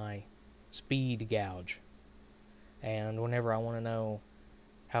look at my speed gauge. And whenever I want to know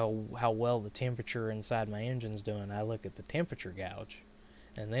how well the temperature inside my engine's doing, I look at the temperature gauge.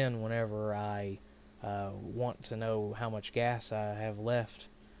 And then whenever I want to know how much gas I have left,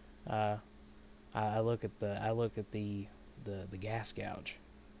 I look at the gas gauge.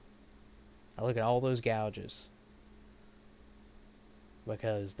 I look at all those gouges,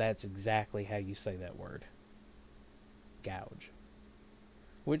 because that's exactly how you say that word. Gouge.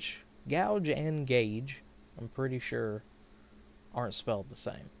 Which, gouge and gauge, I'm pretty sure, aren't spelled the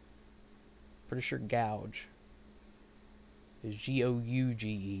same. Pretty sure gouge is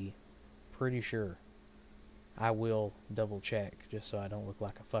Gouge. Pretty sure. I will double check just so I don't look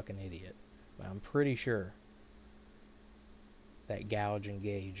like a fucking idiot. But I'm pretty sure that gouge and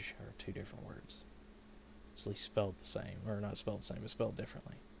gauge are two different words. It's at least spelled the same. Or not spelled the same, but spelled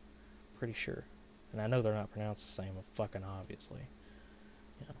differently. Pretty sure. And I know they're not pronounced the same, fucking obviously.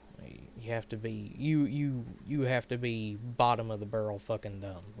 You have to be you have to be bottom of the barrel fucking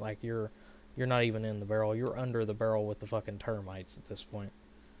dumb. Like you're not even in the barrel, you're under the barrel with the fucking termites at this point.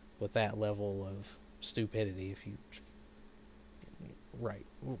 With that level of stupidity, if you right.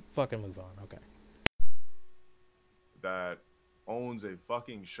 We'll fucking move on, okay. That owns a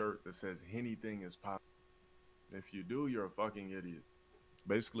fucking shirt that says anything is possible. If you do, you're a fucking idiot.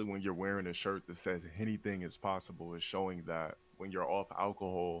 Basically, when you're wearing a shirt that says anything is possible, it's showing that when you're off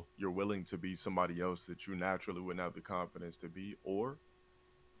alcohol, you're willing to be somebody else that you naturally wouldn't have the confidence to be, or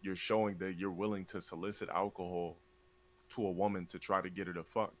you're showing that you're willing to solicit alcohol to a woman to try to get her to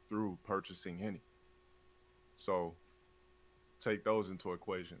fuck through purchasing Henny. So take those into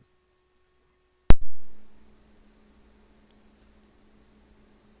equation.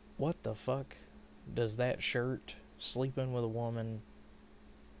 What the fuck does that shirt, sleeping with a woman,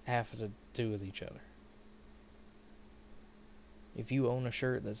 have to do with each other? If you own a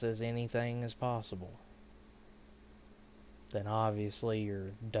shirt that says anything is possible, then obviously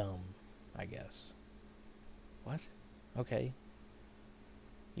you're dumb, I guess. What? Okay.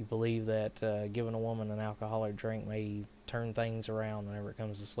 You believe that giving a woman an alcoholic drink may turn things around whenever it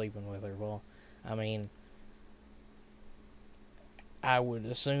comes to sleeping with her. Well, I mean, I would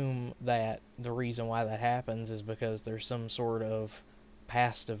assume that the reason why that happens is because there's some sort of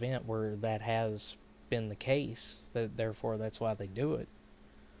past event where that has been the case, that therefore that's why they do it.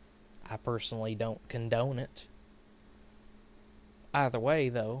 I personally don't condone it. Either way,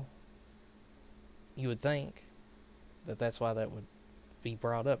 though, you would think that that's why that would be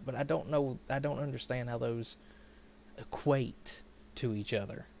brought up, but I don't understand how those equate to each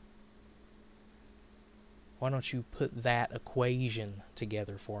other. Why don't you put that equation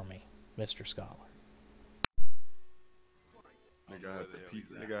together for me, Mr. Scholar?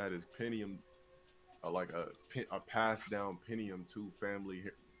 Nigga had his Pentium, like a passed down Pentium 2 family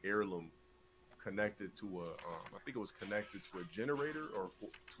heirloom connected to I think it was connected to a generator or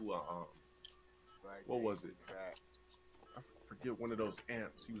to a what was it? I forget, one of those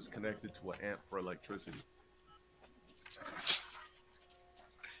amps. He was connected to an amp for electricity.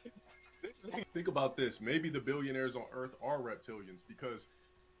 Think about this. Maybe the billionaires on Earth are reptilians, because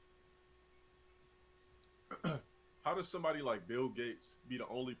how does somebody like Bill Gates be the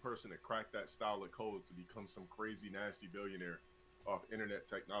only person that cracked that style of code to become some crazy, nasty billionaire off internet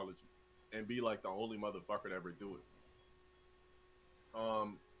technology and be like the only motherfucker to ever do it?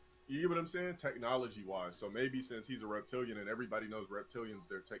 You get what I'm saying? Technology-wise. So maybe since he's a reptilian and everybody knows reptilians,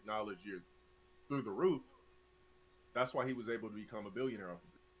 their technology is through the roof, that's why he was able to become a billionaire off of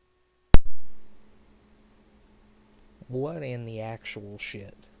it. What in the actual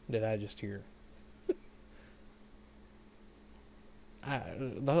shit did I just hear?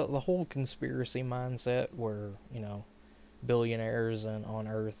 the whole conspiracy mindset where, billionaires and on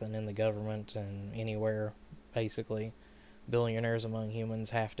Earth and in the government and anywhere, basically, billionaires among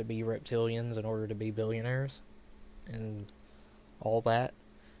humans have to be reptilians in order to be billionaires, and all that.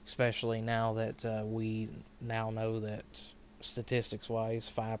 Especially now that we now know that statistics-wise,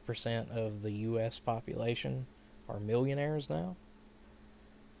 5% of the U.S. population are millionaires now.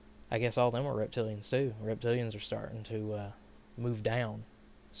 I guess all them are reptilians too. Reptilians are starting to move down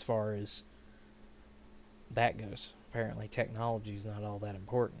as far as that goes. Apparently technology is not all that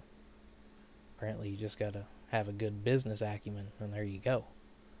important. Apparently you just gotta have a good business acumen, and there you go.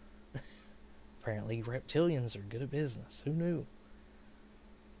 Apparently reptilians are good at business. Who knew?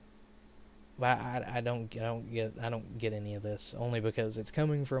 But I don't get any of this, only because it's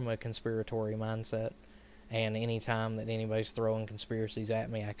coming from a conspiratory mindset, and any time that anybody's throwing conspiracies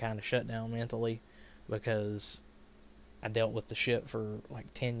at me, I kind of shut down mentally, because I dealt with the shit for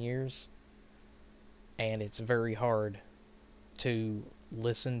like 10 years, and it's very hard to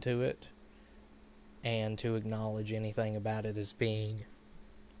listen to it and to acknowledge anything about it as being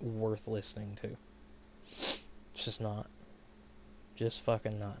worth listening to. It's just not. Just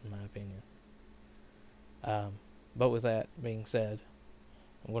fucking not, in my opinion. But with that being said,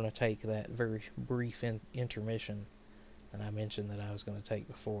 I'm going to take that very brief intermission that I mentioned that I was going to take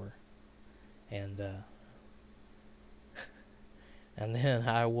before, and and then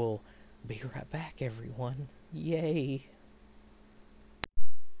I will be right back, everyone. Yay!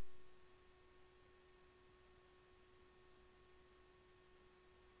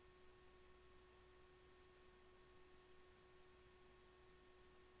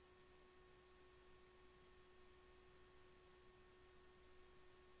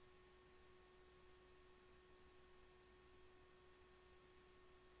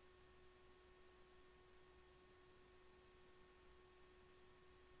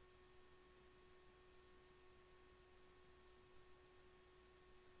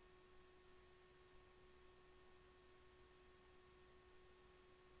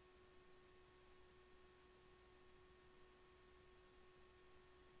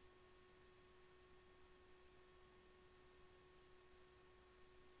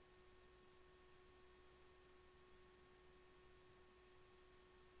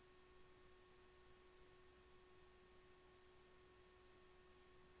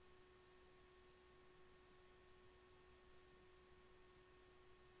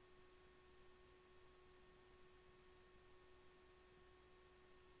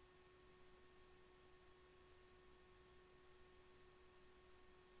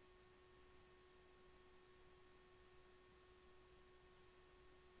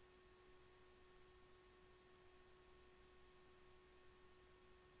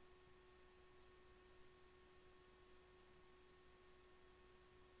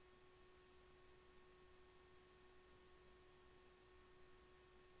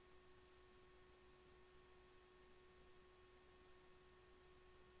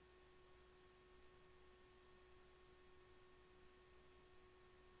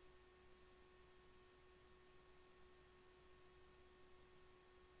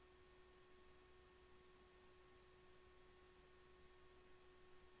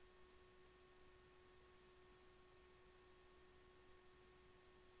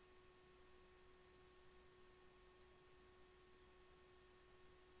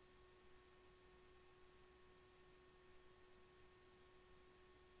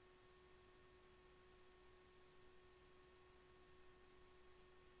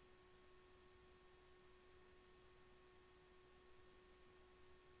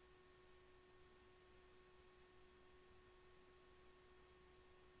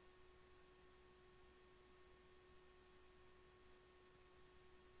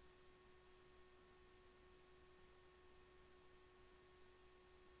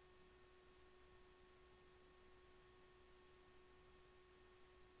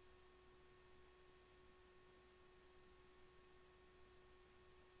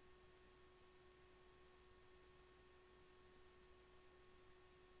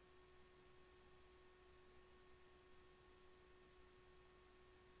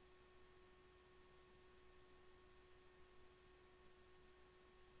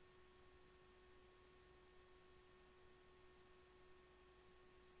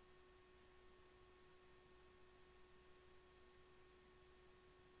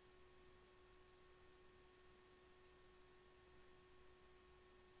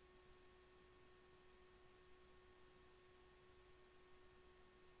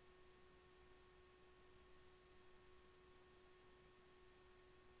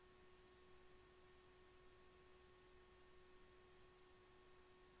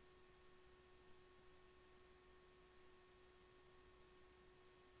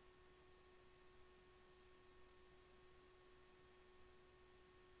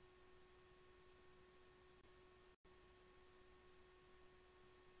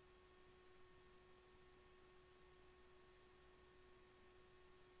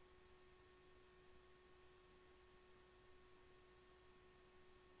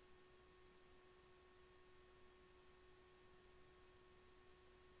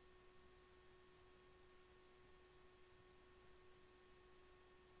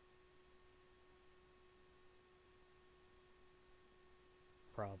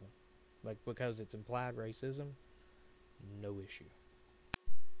 problem. Like, because it's implied racism, no issue.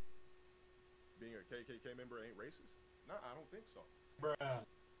 Being a KKK member ain't racist? Nah, I don't think so. Bruh.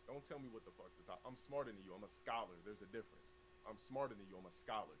 Don't tell me what the fuck to talk. I'm smarter than you. I'm a scholar. There's a difference. I'm smarter than you. I'm a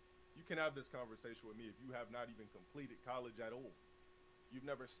scholar. You can have this conversation with me if you have not even completed college at all. You've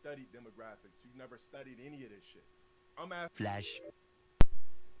never studied demographics. You've never studied any of this shit. I'm asking. Flash.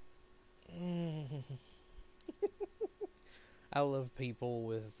 I love people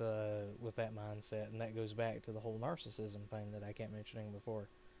with that mindset, and that goes back to the whole narcissism thing that I kept mentioning before.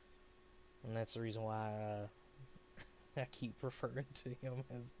 And that's the reason why I keep referring to him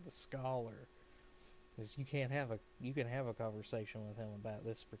as the scholar. Because you can have a conversation with him about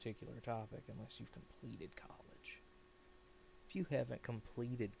this particular topic unless you've completed college. If you haven't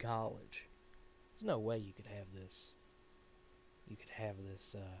completed college, there's no way you could have this. You could have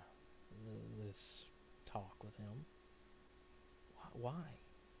this this talk with him. Why?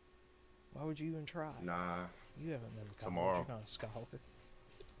 Why would you even try? Nah. You haven't been to college. Tomorrow. You're not a scholar.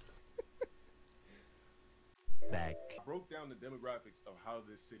 Back. I broke down the demographics of how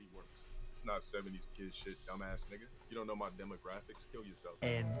this city works. It's not 70s kid shit, dumbass nigga. You don't know my demographics. Kill yourself.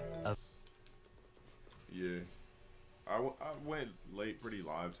 End of. Yeah. I went late, pretty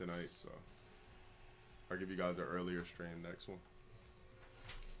live tonight, so I'll give you guys an earlier stream next one.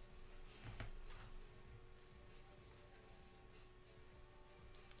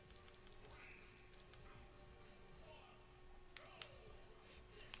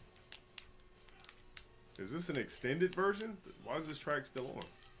 Is this an extended version? Why is this track still on?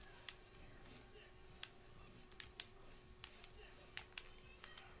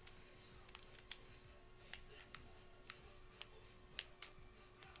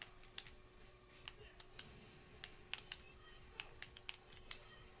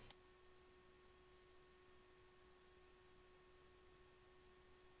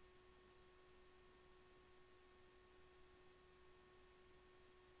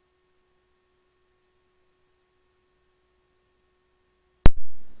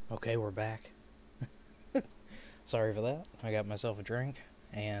 Okay, we're back. Sorry for that. I got myself a drink,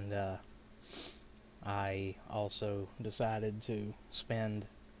 and I also decided to spend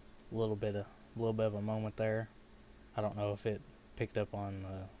a little bit of a moment there. I don't know if it picked up on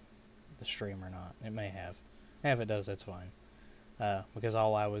the stream or not. It may have. And if it does, that's fine. Because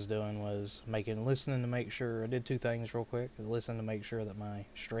all I was doing was listening to make sure. I did two things real quick. Listen to make sure that my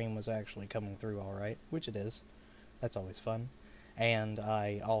stream was actually coming through all right, which it is. That's always fun. And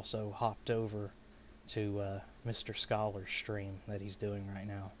I also hopped over to Mr. Scholar's stream that he's doing right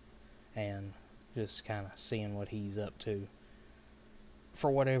now, and just kind of seeing what he's up to.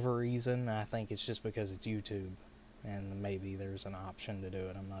 For whatever reason, I think it's just because it's YouTube, and maybe there's an option to do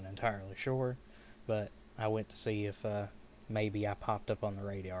it. I'm not entirely sure, but I went to see if maybe I popped up on the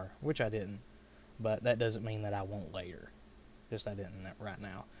radar, which I didn't, but that doesn't mean that I won't later. Just I didn't right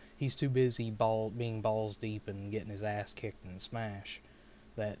now. He's too busy being balls deep and getting his ass kicked in Smash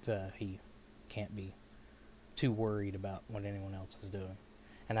that he can't be too worried about what anyone else is doing.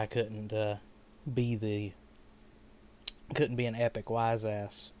 And I couldn't be an epic wise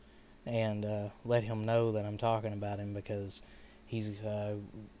ass and let him know that I'm talking about him, because he's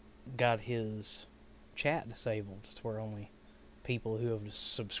got his chat disabled to where only people who have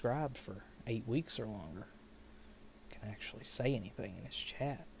subscribed for 8 weeks or longer can actually say anything in his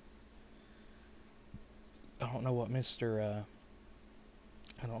chat. I don't know what Mr.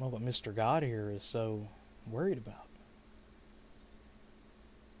 God here is so worried about.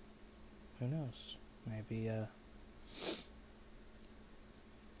 Who knows? Maybe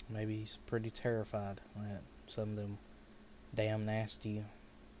he's pretty terrified that some of them damn nasty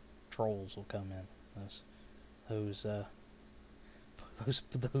trolls will come in.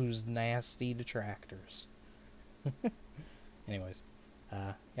 Those nasty detractors. Anyways,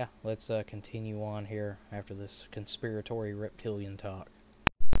 yeah, let's continue on here after this conspiratory reptilian talk.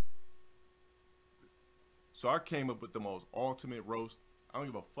 So I came up with the most ultimate roast. I don't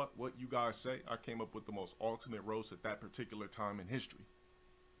give a fuck what you guys say. I came up with the most ultimate roast at that particular time in history.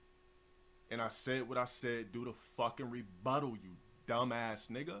 And I said what I said. Do the fucking rebuttal, you dumbass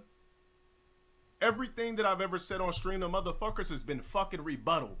nigga. Everything that I've ever said on stream to motherfuckers has been fucking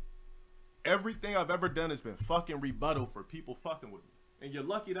rebuttal. Everything I've ever done has been fucking rebuttal for people fucking with me. And you're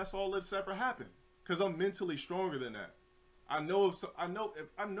lucky that's all that's ever happened. Cause I'm mentally stronger than that. I know if I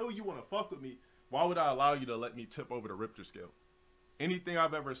know you want to fuck with me, why would I allow you to let me tip over the Richter scale? Anything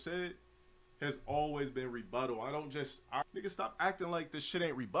I've ever said has always been rebuttal. Nigga, stop acting like this shit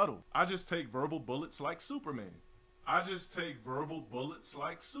ain't rebuttal. I just take verbal bullets like Superman.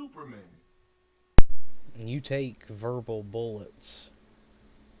 You take verbal bullets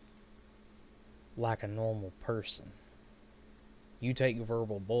like a normal person. You take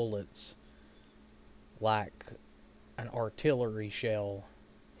verbal bullets like an artillery shell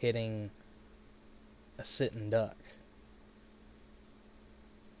hitting a sitting duck.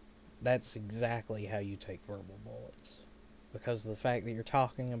 That's exactly how you take verbal bullets. Because the fact that you're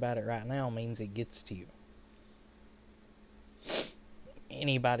talking about it right now means it gets to you.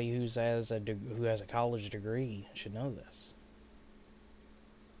 Anybody who has a college degree should know this.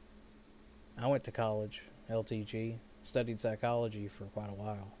 I went to college, LTG, studied psychology for quite a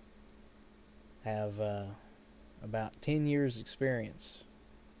while. Have about 10 years experience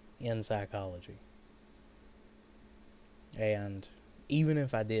in psychology. And even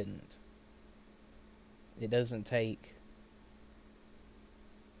if I didn't, it doesn't take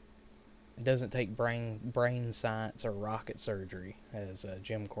brain science or rocket surgery, as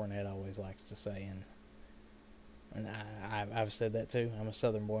Jim Cornette always likes to say, and I've said that too. I'm a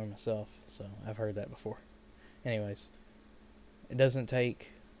Southern boy myself, so I've heard that before. Anyways, it doesn't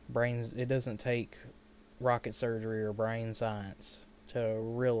take rocket surgery or brain science to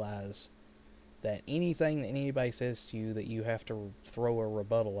realize that anything that anybody says to you that you have to throw a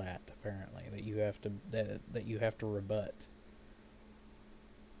rebuttal at, apparently, that you have to rebut.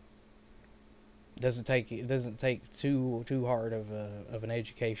 It doesn't take too hard of an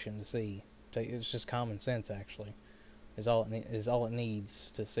education to see. It's just common sense, actually. Is all it needs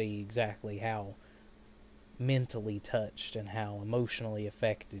to see exactly how mentally touched and how emotionally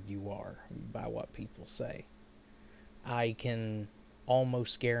affected you are by what people say. I can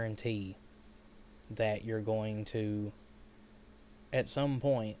almost guarantee that you're going to, at some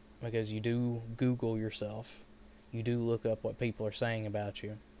point, because you do Google yourself, you do look up what people are saying about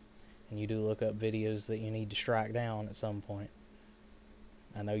you, and you do look up videos that you need to strike down at some point.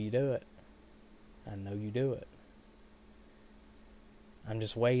 I know you do it. I know you do it. I'm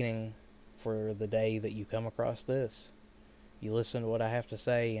just waiting for the day that you come across this. You listen to what I have to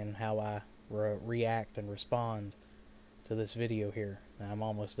say and how I react and respond to this video here. That I'm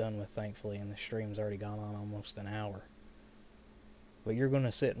almost done with, thankfully, and the stream's already gone on almost an hour. But you're going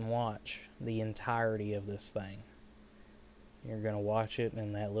to sit and watch the entirety of this thing. You're going to watch it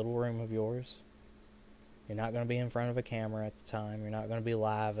in that little room of yours. You're not going to be in front of a camera at the time. You're not going to be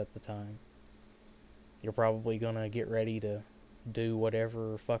live at the time. You're probably going to get ready to do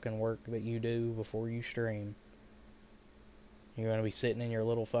whatever fucking work that you do before you stream. You're going to be sitting in your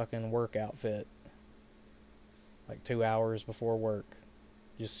little fucking work outfit like 2 hours before work.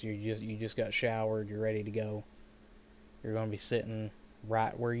 You just got showered, you're ready to go. You're going to be sitting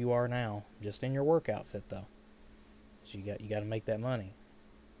right where you are now, just in your work outfit though. So you got to make that money.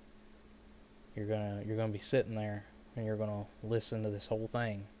 You're going to be sitting there and you're going to listen to this whole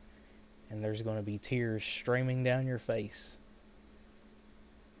thing, and there's going to be tears streaming down your face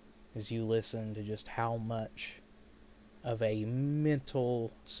as you listen to just how much of a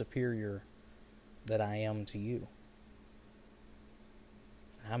mental superior that I am to you.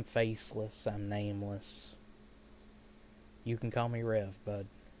 I'm faceless, I'm nameless. You can call me Rev, bud.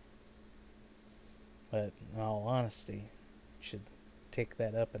 But in all honesty, you should tick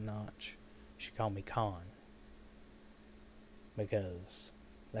that up a notch. You should call me Khan. Because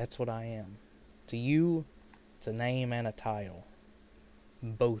that's what I am. To you, it's a name and a title.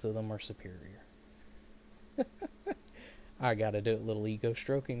 Both of them are superior. I gotta do a little ego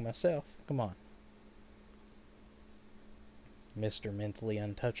stroking myself. Come on. Mr. Mentally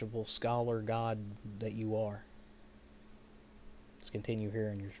Untouchable Scholar God that you are. Let's continue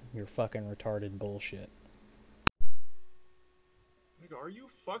hearing your fucking retarded bullshit. Nigga, are you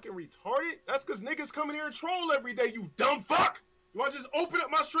fucking retarded? That's because niggas come in here and troll every day, you dumb fuck! You wanna just open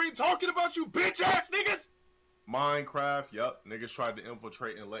up my stream talking about you bitch ass niggas? Minecraft, yup. Niggas tried to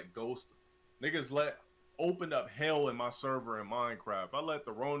infiltrate and let ghost. Niggas opened up hell in my server in Minecraft. I let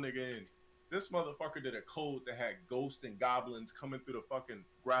the wrong nigga in. This motherfucker did a code that had ghosts and goblins coming through the fucking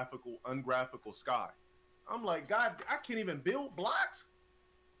ungraphical sky. I'm like, God, I can't even build blocks.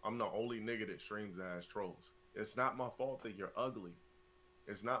 I'm the only nigga that streams that has trolls. It's not my fault that you're ugly.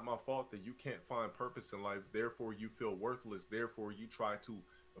 It's not my fault that you can't find purpose in life. Therefore, you feel worthless. Therefore, you try to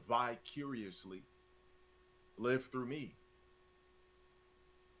vicariously live through me.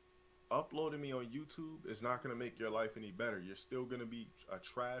 Uploading me on YouTube is not going to make your life any better. You're still going to be a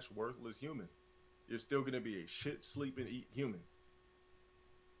trash, worthless human. You're still going to be a shit, sleep, and eat human.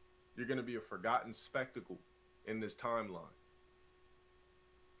 You're going to be a forgotten spectacle in this timeline.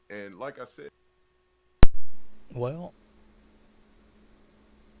 And like I said... Well,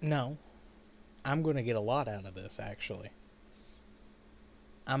 no. I'm going to get a lot out of this, actually.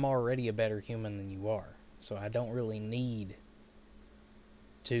 I'm already a better human than you are, so I don't really need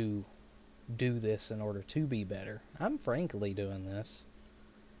to do this in order to be better. I'm frankly doing this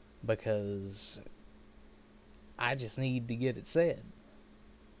because I just need to get it said.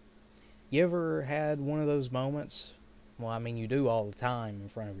 You ever had one of those moments? Well, I mean, you do all the time in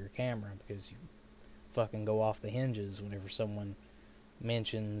front of your camera because you fucking go off the hinges whenever someone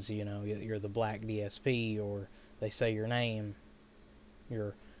mentions, you know, you're the black DSP, or they say your name,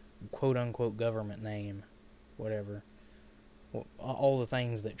 your quote-unquote government name, whatever. All the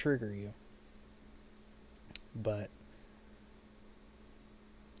things that trigger you. But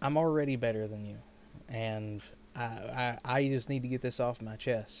I'm already better than you, and I just need to get this off my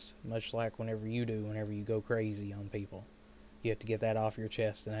chest, much like whenever you go crazy on people. You have to get that off your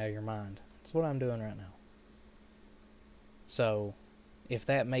chest and out of your mind. That's what I'm doing right now. So, if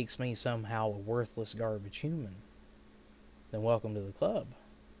that makes me somehow a worthless garbage human, then welcome to the club.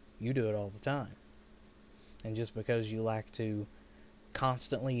 You do it all the time. And just because you like to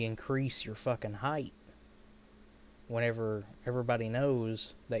constantly increase your fucking height whenever everybody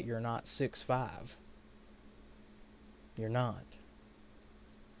knows that you're not 6'5", you're not.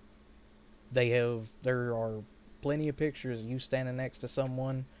 There are plenty of pictures of you standing next to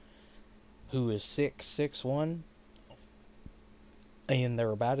someone who is 6'1", and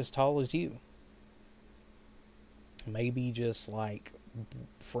they're about as tall as you. Maybe just like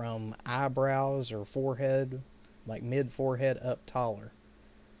from eyebrows or forehead, like mid-forehead up taller,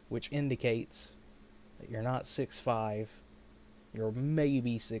 which indicates that you're not 6'5", you're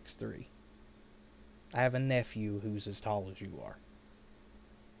maybe 6'3". I have a nephew who's as tall as you are.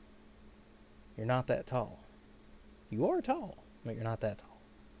 You're not that tall. You are tall, but you're not that tall.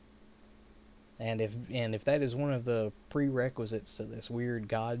 And if that is one of the prerequisites to this weird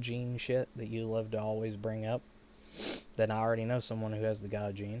God gene shit that you love to always bring up, then I already know someone who has the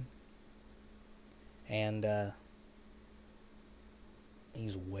God gene. And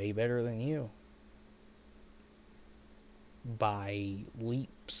he's way better than you. By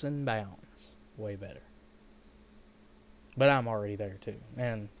leaps and bounds. Way better. But I'm already there too.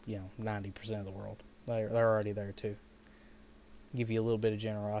 And, 90% of the world. They're already there too. Give you a little bit of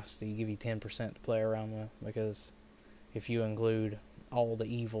generosity. Give you 10% to play around with. Because if you include all the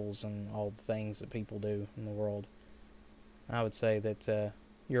evils and all the things that people do in the world, I would say that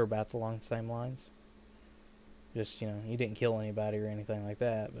you're about along the same lines. Just, you didn't kill anybody or anything like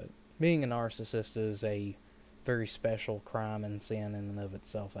that. But being a narcissist is a very special crime and sin in and of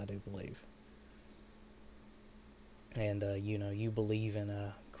itself, I do believe. And, you believe in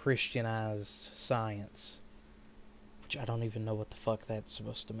a Christianized science, which I don't even know what the fuck that's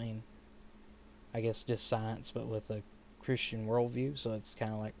supposed to mean. I guess just science, but with a Christian worldview, so it's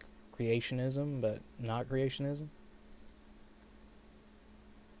kind of like creationism, but not creationism.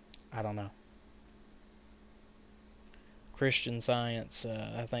 I don't know. Christian Science,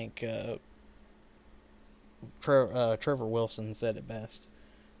 I think Trevor Wilson said it best,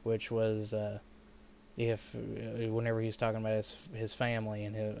 which was whenever he was talking about his family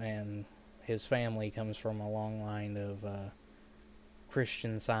and his family comes from a long line of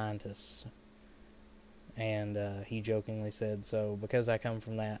Christian scientists, and he jokingly said, so because I come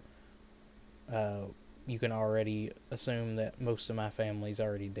from that, you can already assume that most of my family's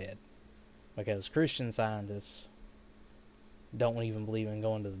already dead, because Christian scientists don't even believe in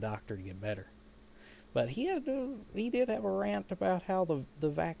going to the doctor to get better. But he did have a rant about how the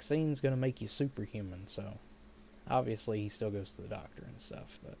vaccine's going to make you superhuman, so obviously he still goes to the doctor and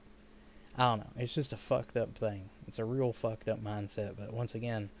stuff, but I don't know, it's just a fucked up thing. It's a real fucked up mindset, but once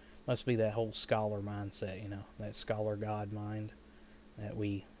again, must be that whole scholar mindset, that scholar God mind that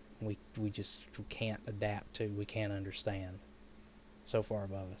we just can't adapt to, we can't understand. So far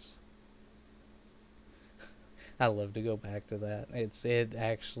above us. I love to go back to that. It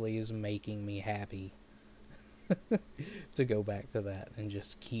actually is making me happy to go back to that and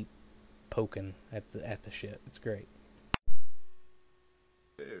just keep poking at the shit. It's great.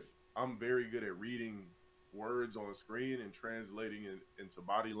 I'm very good at reading words on a screen and translating it into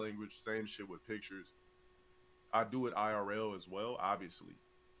body language. Same shit with pictures. I do it IRL as well, obviously.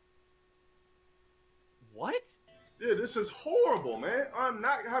 What? Yeah, this is horrible, man. I'm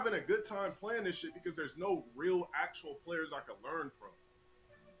not having a good time playing this shit because there's no real actual players I can learn from.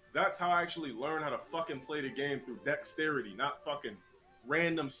 That's how I actually learn how to fucking play the game, through dexterity, not fucking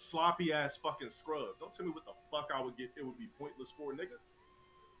random sloppy ass fucking scrubs. Don't tell me what the fuck I would get. It would be pointless for, nigga.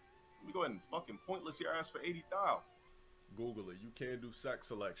 Let me go ahead and fucking pointless your ass for 80,000. Google it. You can do sex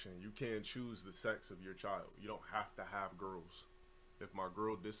selection. You can choose the sex of your child. You don't have to have girls. If my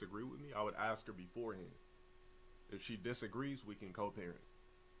girl disagree with me, I would ask her beforehand. If she disagrees, we can co-parent.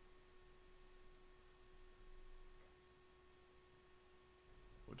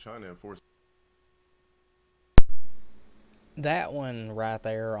 We're trying to enforce That one right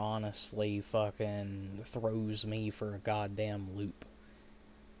there honestly fucking throws me for a goddamn loop.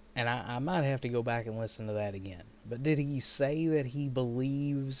 And I might have to go back and listen to that again. But did he say that he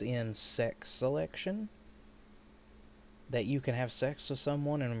believes in sex selection? That you can have sex with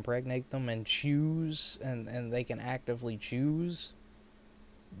someone and impregnate them and choose, and they can actively choose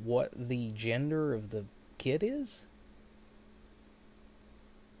what the gender of the kid is?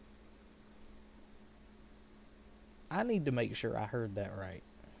 I need to make sure I heard that right.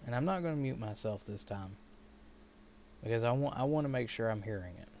 And I'm not going to mute myself this time. Because I want to make sure I'm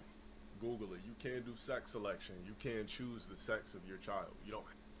hearing it. Google it. You can do sex selection. You can choose the sex of your child. You don't.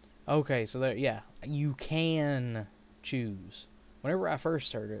 Okay, so there, yeah, you can choose. Whenever I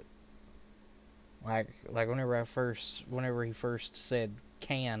first heard it, like whenever he first said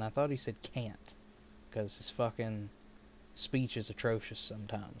can, I thought he said can't, because his fucking speech is atrocious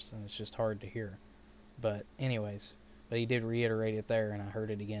sometimes, and it's just hard to hear. But anyways, but he did reiterate it there, and I heard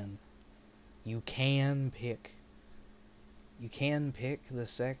it again. You can pick the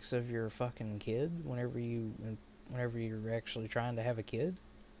sex of your fucking kid whenever you're actually trying to have a kid.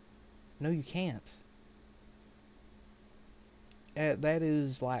 No, you can't. That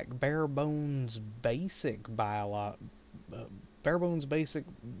is like bare bones basic biology.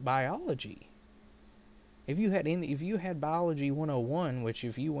 If you had biology 101, which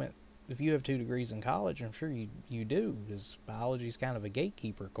if you have 2 degrees in college, I'm sure you do, because biology is kind of a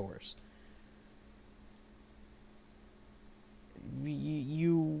gatekeeper course.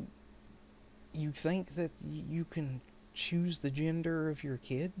 You think that you can choose the gender of your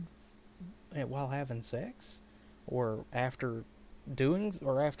kid while having sex, or after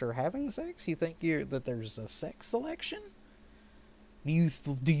having sex? You think that there's a sex selection? Do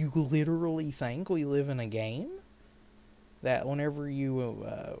you literally think we live in a game that whenever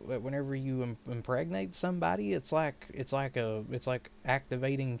you impregnate somebody, it's like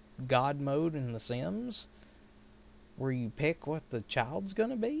activating God mode in The Sims, where you pick what the child's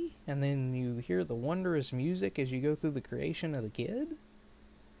gonna be, and then you hear the wondrous music as you go through the creation of the kid?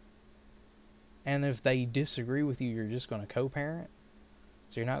 And if they disagree with you, you're just going to co-parent?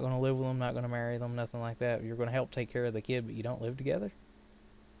 So you're not going to live with them, not going to marry them, nothing like that. You're going to help take care of the kid, but you don't live together?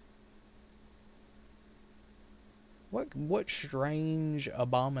 What strange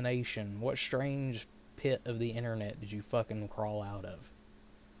abomination, what strange pit of the internet did you fucking crawl out of?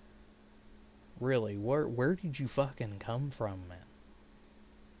 Really, where did you fucking come from, man?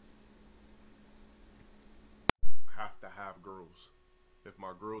 Have to have girls. If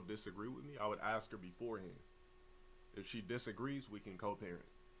my girl disagree with me, I would ask her beforehand. If she disagrees, we can co-parent.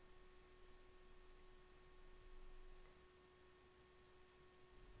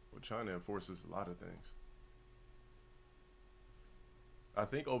 Well, China enforces a lot of things. I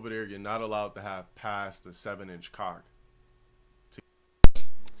think over there you're not allowed to have past the 7-inch cock.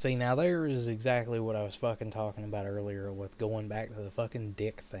 See, now there is exactly what I was fucking talking about earlier with going back to the fucking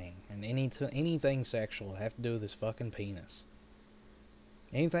dick thing. And anything sexual have to do with his fucking penis.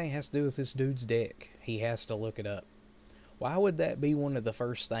 Anything has to do with this dude's dick, he has to look it up. Why would that be one of the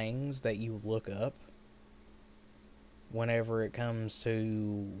first things that you look up whenever it comes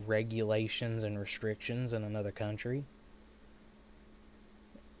to regulations and restrictions in another country?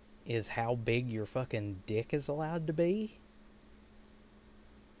 Is how big your fucking dick is allowed to be?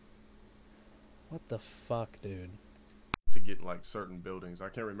 What the fuck, dude? To get in like certain buildings. I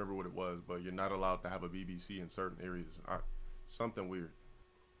can't remember what it was, but you're not allowed to have a BBC in certain areas. Something weird.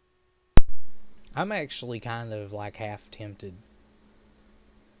 I'm actually kind of like half tempted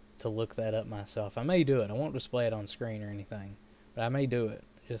to look that up myself. I may do it. I won't display it on screen or anything, but I may do it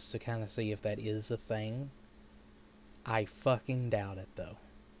just to kind of see if that is a thing. I fucking doubt it, though.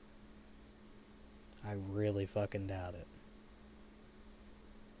 I really fucking doubt it.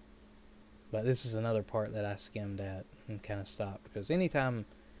 But this is another part that I skimmed at and kind of stopped, because anytime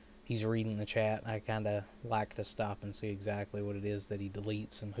he's reading the chat, I kind of like to stop and see exactly what it is that he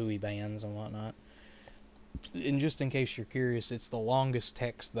deletes and who he bans and whatnot. And just in case you're curious, it's the longest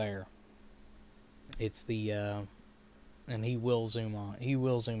text there. It's the, and he will zoom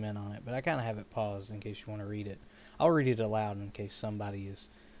in on it, but I kind of have it paused in case you want to read it. I'll read it aloud in case somebody is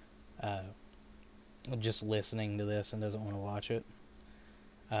just listening to this and doesn't want to watch it.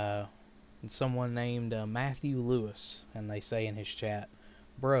 Someone named Matthew Lewis, and they say in his chat,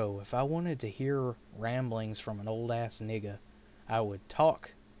 "Bro, if I wanted to hear ramblings from an old ass nigga, I would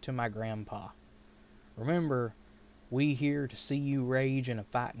talk to my grandpa. Remember, we here to see you rage in a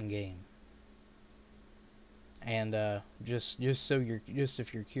fighting game." And just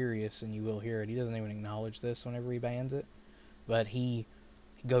if you're curious, and you will hear it, he doesn't even acknowledge this whenever he bans it, but he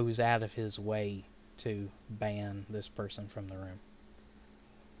goes out of his way to ban this person from the room.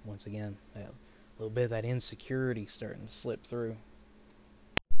 Once again, that little bit of that insecurity starting to slip through.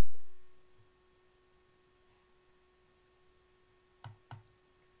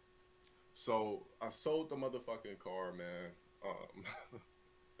 So I sold the motherfucking car, man.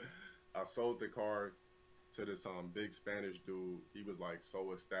 I sold the car to this big Spanish dude. He was like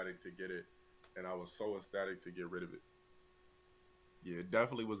so ecstatic to get it, and I was so ecstatic to get rid of it. Yeah, it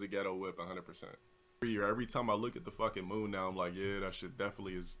definitely was a ghetto whip, 100%. Every time I look at the fucking moon now, I'm like, yeah, that shit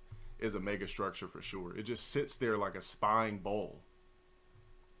definitely is a mega structure for sure. It just sits there like a spying bowl.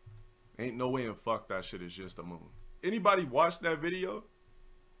 Ain't no way in fuck that shit is just a moon. Anybody watch that video?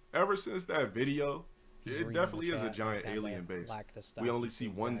 Ever since that video, it definitely is a giant alien base. We only see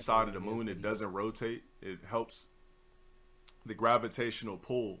one side of the moon. It doesn't rotate. It helps the gravitational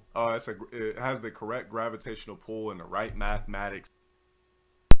pull. It has the correct gravitational pull and the right mathematics.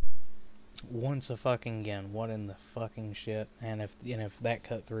 Once a fucking again, what in the fucking shit? And if that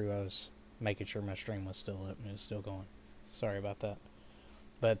cut through, I was making sure my stream was still up and it was still going. Sorry about that.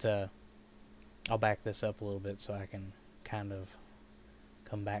 But I'll back this up a little bit so I can kind of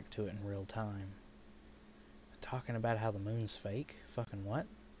come back to it in real time. Talking about how the moon's fake? Fucking what?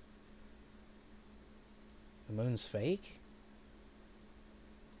 The moon's fake?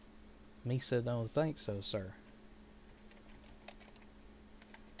 Me said don't think so, sir.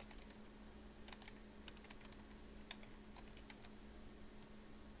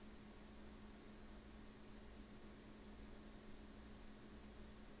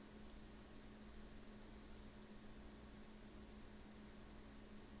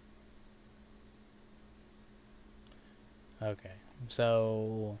 Okay,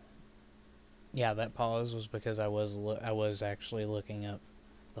 so yeah, that pause was because I was actually looking up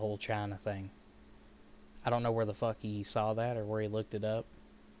the whole China thing. I don't know where the fuck he saw that or where he looked it up.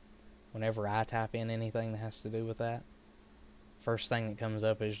 Whenever I type in anything that has to do with that, first thing that comes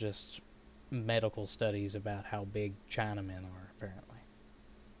up is just medical studies about how big Chinamen are, apparently.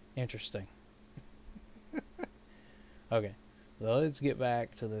 Interesting. Okay, so let's get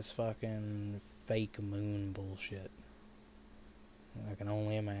back to this fucking fake moon bullshit. I can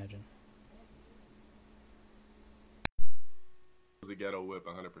only imagine. It was a ghetto whip,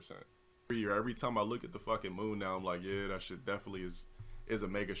 100%. Every time I look at the fucking moon now, I'm like, yeah, that shit definitely is a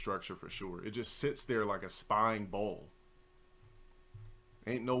mega structure for sure. It just sits there like a spying bowl.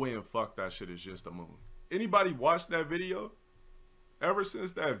 Ain't no way in fuck that shit is just a moon. Anybody watch that video? Ever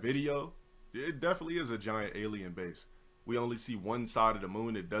since that video, it definitely is a giant alien base. We only see one side of the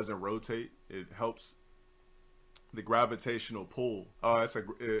moon. It doesn't rotate. It helps the gravitational pull.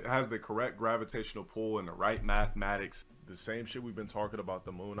 It has the correct gravitational pull and the right mathematics. The same shit we've been talking about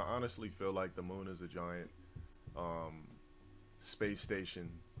the moon. I honestly feel like the moon is a giant space station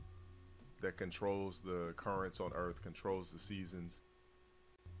that controls the currents on Earth, controls the seasons.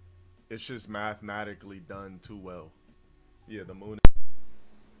 It's just mathematically done too well. Yeah, the moon.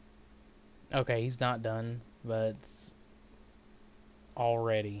 Okay, he's not done, but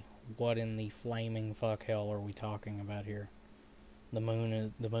already, what in the flaming fuck hell are we talking about here? The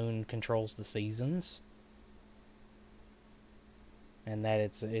moon controls the seasons, and that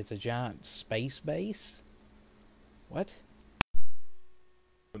it's a giant space base. What?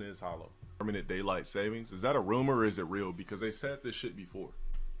 The moon is hollow. Permanent daylight savings. Is that a rumor or is it real? Because they said this shit before.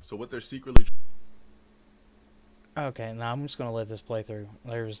 So what they're secretly. Okay, now I'm just gonna let this play through.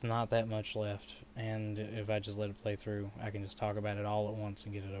 There's not that much left, and if I just let it play through, I can just talk about it all at once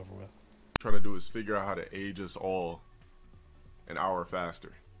and get it over with. Trying to do is figure out how to age us all an hour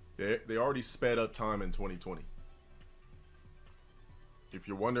faster. They already sped up time in 2020. If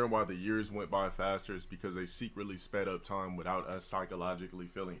you're wondering why the years went by faster, it's because they secretly sped up time without us psychologically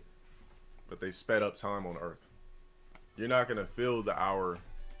feeling it. But they sped up time on Earth. You're not gonna feel the hour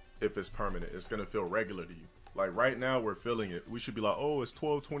if it's permanent. It's gonna feel regular to you. Like right now we're feeling it. We should be like, oh, it's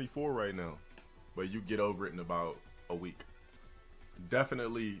 12:24 right now. But you get over it in about a week.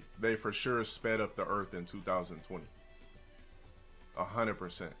 Definitely, they for sure sped up the Earth in 2020.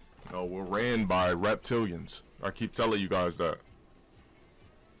 100%. No, we're ran by reptilians. I keep telling you guys that.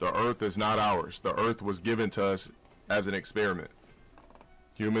 The Earth is not ours. The Earth was given to us as an experiment.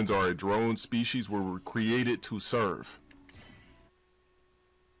 Humans are a drone species. We were created to serve.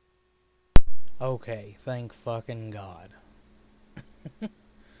 Okay, thank fucking God.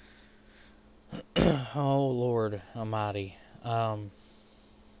 Oh, Lord Almighty.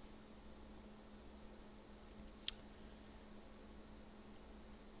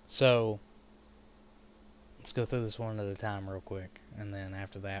 So, let's go through this one at a time real quick, and then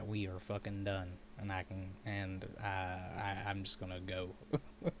after that we are fucking done, and I'm just gonna go.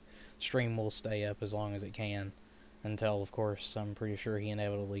 stream will stay up as long as it can until, of course, I'm pretty sure he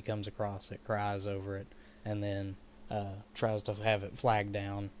inevitably comes across it, cries over it, and then tries to have it flagged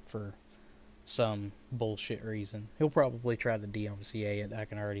down for some bullshit reason. He'll probably try to DMCA it. I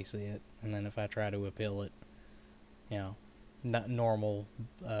can already see it. And then if I try to appeal it, you know, not normal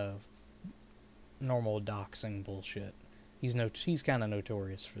doxing bullshit. He's kind of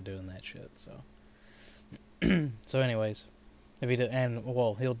notorious for doing that shit. So, so anyways, if he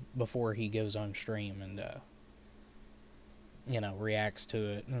he'll before he goes on stream and reacts to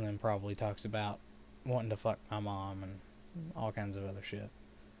it, and then probably talks about wanting to fuck my mom and all kinds of other shit.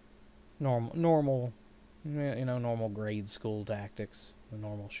 Normal grade school tactics, the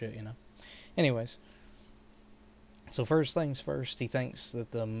normal shit, Anyways, so first things first, he thinks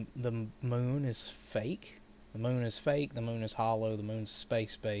that the moon is fake. The moon is fake, the moon is hollow, the moon's a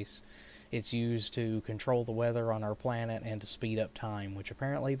space base. It's used to control the weather on our planet and to speed up time, which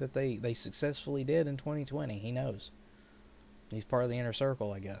apparently that they successfully did in 2020. He knows. He's part of the inner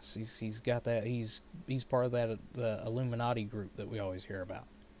circle, I guess. He's got that. He's part of that Illuminati group that we always hear about.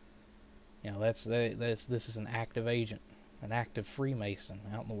 This is an active agent, an active Freemason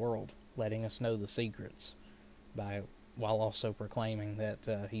out in the world, letting us know the secrets, while also proclaiming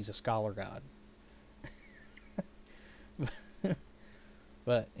that he's a scholar god.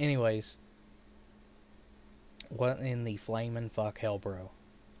 But anyways, what in the flamin' fuck hell, bro?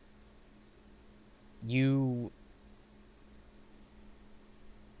 You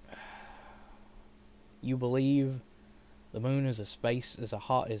believe the moon is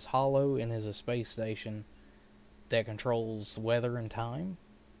hollow and is a space station that controls weather and time?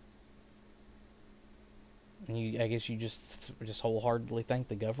 And I guess you just wholeheartedly think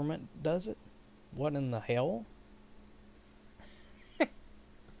the government does it? What in the hell?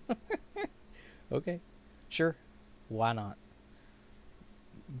 Okay, sure, why not?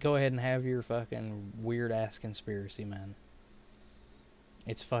 Go ahead and have your fucking weird ass conspiracy, man.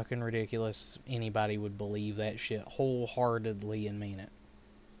 It's fucking ridiculous anybody would believe that shit wholeheartedly and mean it.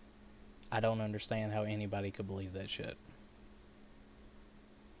 I don't understand how anybody could believe that shit.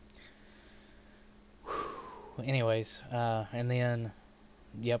 Anyways, and then,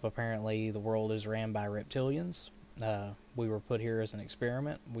 yep, apparently the world is ran by reptilians. We were put here as an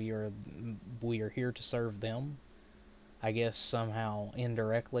experiment. We are here to serve them. I guess somehow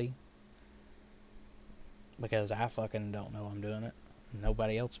indirectly. Because I fucking don't know I'm doing it.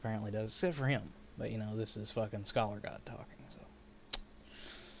 Nobody else apparently does, except for him. But, this is fucking Scholar God talking, so.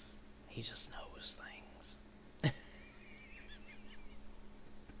 He just knows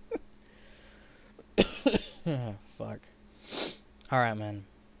things. Fuck. Alright, man.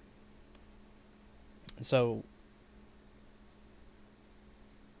 So,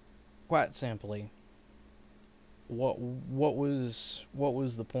 quite simply, what was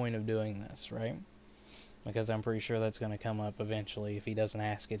the point of doing this, right? Because I'm pretty sure that's going to come up eventually if he doesn't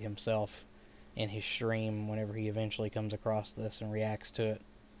ask it himself in his stream whenever he eventually comes across this and reacts to it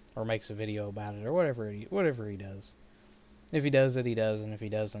or makes a video about it or whatever he does. If he does it, he does, and if he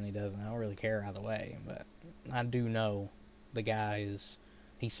doesn't, he doesn't. I don't really care either way, but I do know the guy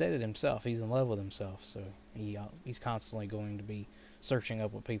he said it himself. He's in love with himself, so he's constantly going to be searching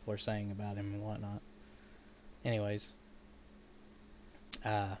up what people are saying about him and whatnot. Anyways,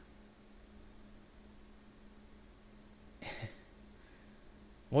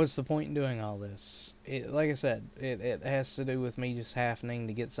 what's the point in doing all this? Like I said, it has to do with me just happening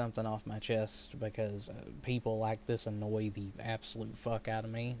to get something off my chest because people like this annoy the absolute fuck out of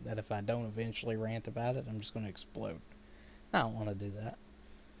me, that if I don't eventually rant about it, I'm just going to explode. I don't want to do that.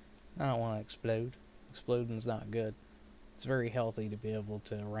 I don't want to explode. Exploding's not good. It's very healthy to be able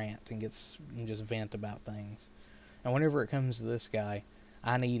to rant and just vent about things. And whenever it comes to this guy,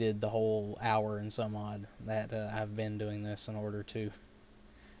 I needed the whole hour and some odd that I've been doing this in order to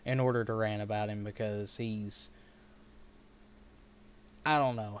rant about him, because I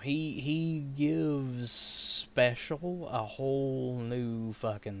don't know, he gives Special a whole new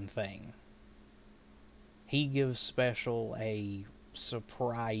fucking thing. He gives Special a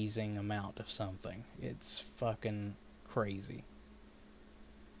surprising amount of something. It's fucking crazy.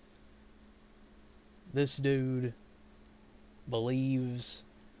 This dude believes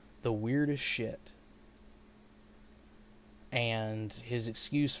the weirdest shit, and his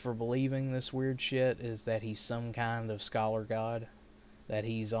excuse for believing this weird shit is that he's some kind of scholar god, that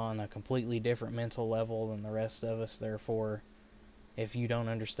he's on a completely different mental level than the rest of us, therefore if you don't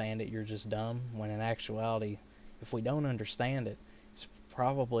understand it, you're just dumb, when in actuality, if we don't understand it, it's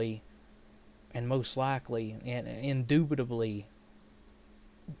probably and most likely and indubitably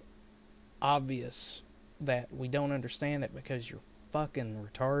obvious that we don't understand it because you're fucking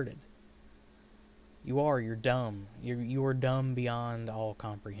retarded. You're dumb. You are dumb beyond all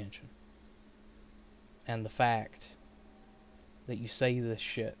comprehension. And the fact that you say this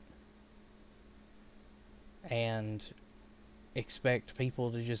shit and expect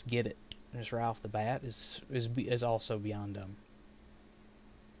people to just get it just right off the bat is also beyond dumb.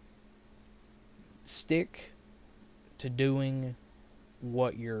 Stick to doing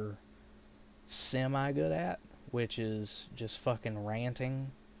what you're semi good at, which is just fucking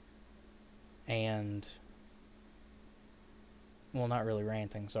ranting and, well, not really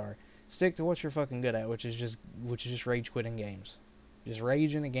ranting, sorry. Stick to what you're fucking good at, which is just rage quitting games. Just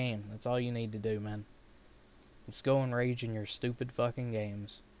rage in a game. That's all you need to do, man. Just go and rage in your stupid fucking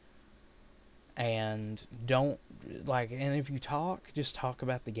games. And don't, and if you talk, just talk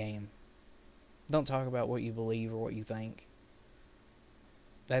about the game. Don't talk about what you believe or what you think.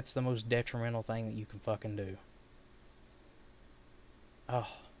 That's the most detrimental thing that you can fucking do. Oh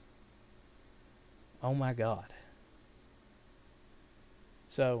my God.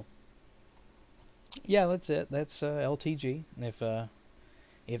 So, yeah, that's it. That's LTG.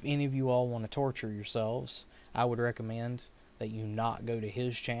 If any of you all want to torture yourselves, I would recommend that you not go to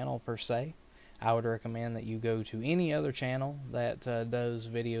his channel per se. I would recommend that you go to any other channel that does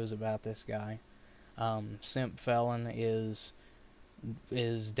videos about this guy. Simp Felon is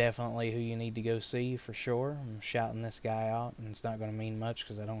definitely who you need to go see for sure. I'm shouting this guy out, and it's not going to mean much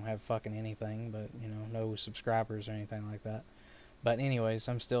because I don't have fucking anything, but, you know, no subscribers or anything like that. But anyways,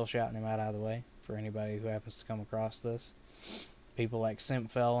 I'm still shouting him out of the way for anybody who happens to come across this. People like Simp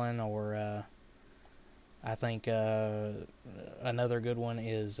Felon, or I think another good one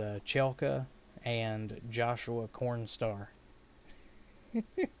is Chelka and Joshua Cornstar.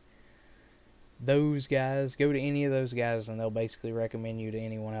 Those guys, go to any of those guys and they'll basically recommend you to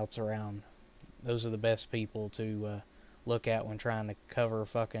anyone else around. Those are the best people to look at when trying to cover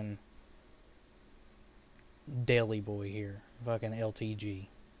fucking Deli Boy here. Fucking LTG.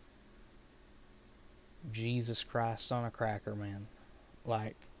 Jesus Christ on a cracker, man.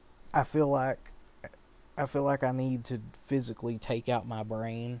 Like, I feel like I need to physically take out my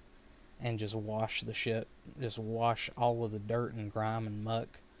brain and just wash the shit. Just wash all of the dirt and grime and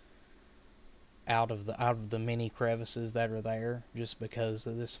muck out of the many crevices that are there just because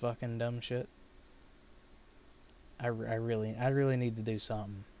of this fucking dumb shit. I really need to do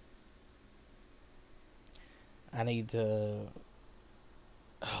something. I need to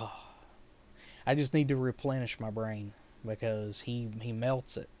I just need to replenish my brain because he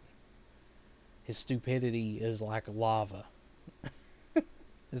melts it. His stupidity is like lava.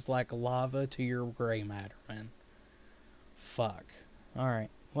 It's like lava to your gray matter, man. Fuck. Alright.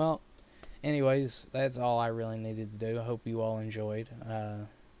 Well, anyways, that's all I really needed to do. I hope you all enjoyed.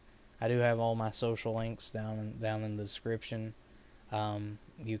 I do have all my social links down in the description.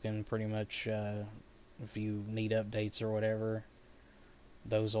 You can pretty much, if you need updates or whatever,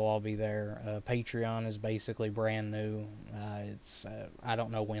 those will all be there. Patreon is basically brand new. I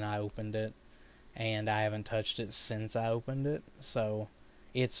don't know when I opened it, and I haven't touched it since I opened it, so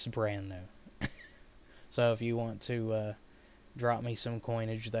it's brand new. So if you want to drop me some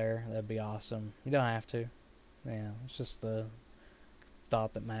coinage there, that'd be awesome. You don't have to. Yeah, it's just the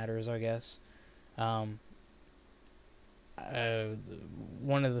thought that matters, I guess. One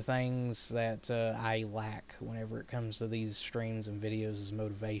of the things that I lack whenever it comes to these streams and videos is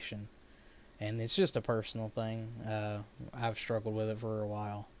motivation. And it's just a personal thing. I've struggled with it for a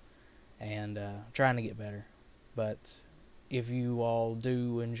while. And trying to get better. But if you all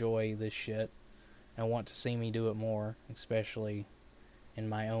do enjoy this shit and want to see me do it more, especially in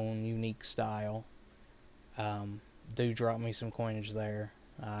my own unique style, do drop me some coinage there.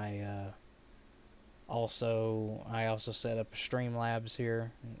 I also set up a Streamlabs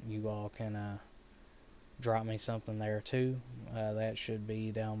here. You all can drop me something there too. That should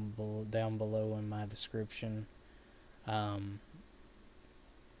be down below in my description.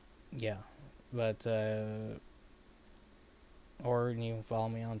 Yeah, but or you can follow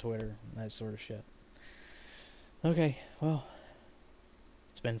me on Twitter, that sort of shit. Okay, well,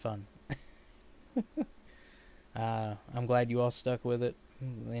 it's been fun. I'm glad you all stuck with it.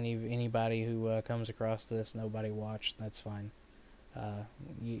 Anybody who comes across this, nobody watched, that's fine.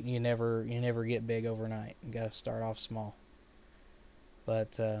 You never get big overnight. You gotta start off small.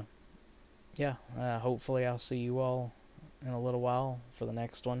 But yeah, hopefully I'll see you all in a little while for the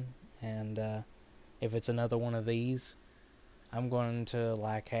next one. And if it's another one of these, I'm going to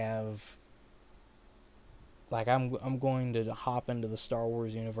I'm going to hop into the Star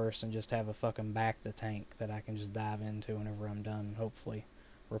Wars universe and just have a fucking back-to-tank that I can just dive into whenever I'm done, and hopefully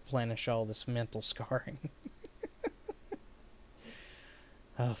replenish all this mental scarring.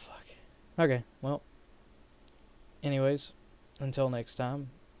 Oh, fuck. Okay, well, Anyways, until next time,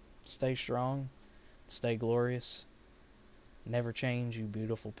 stay strong, stay glorious, never change, you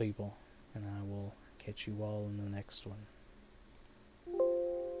beautiful people, and I will catch you all in the next one.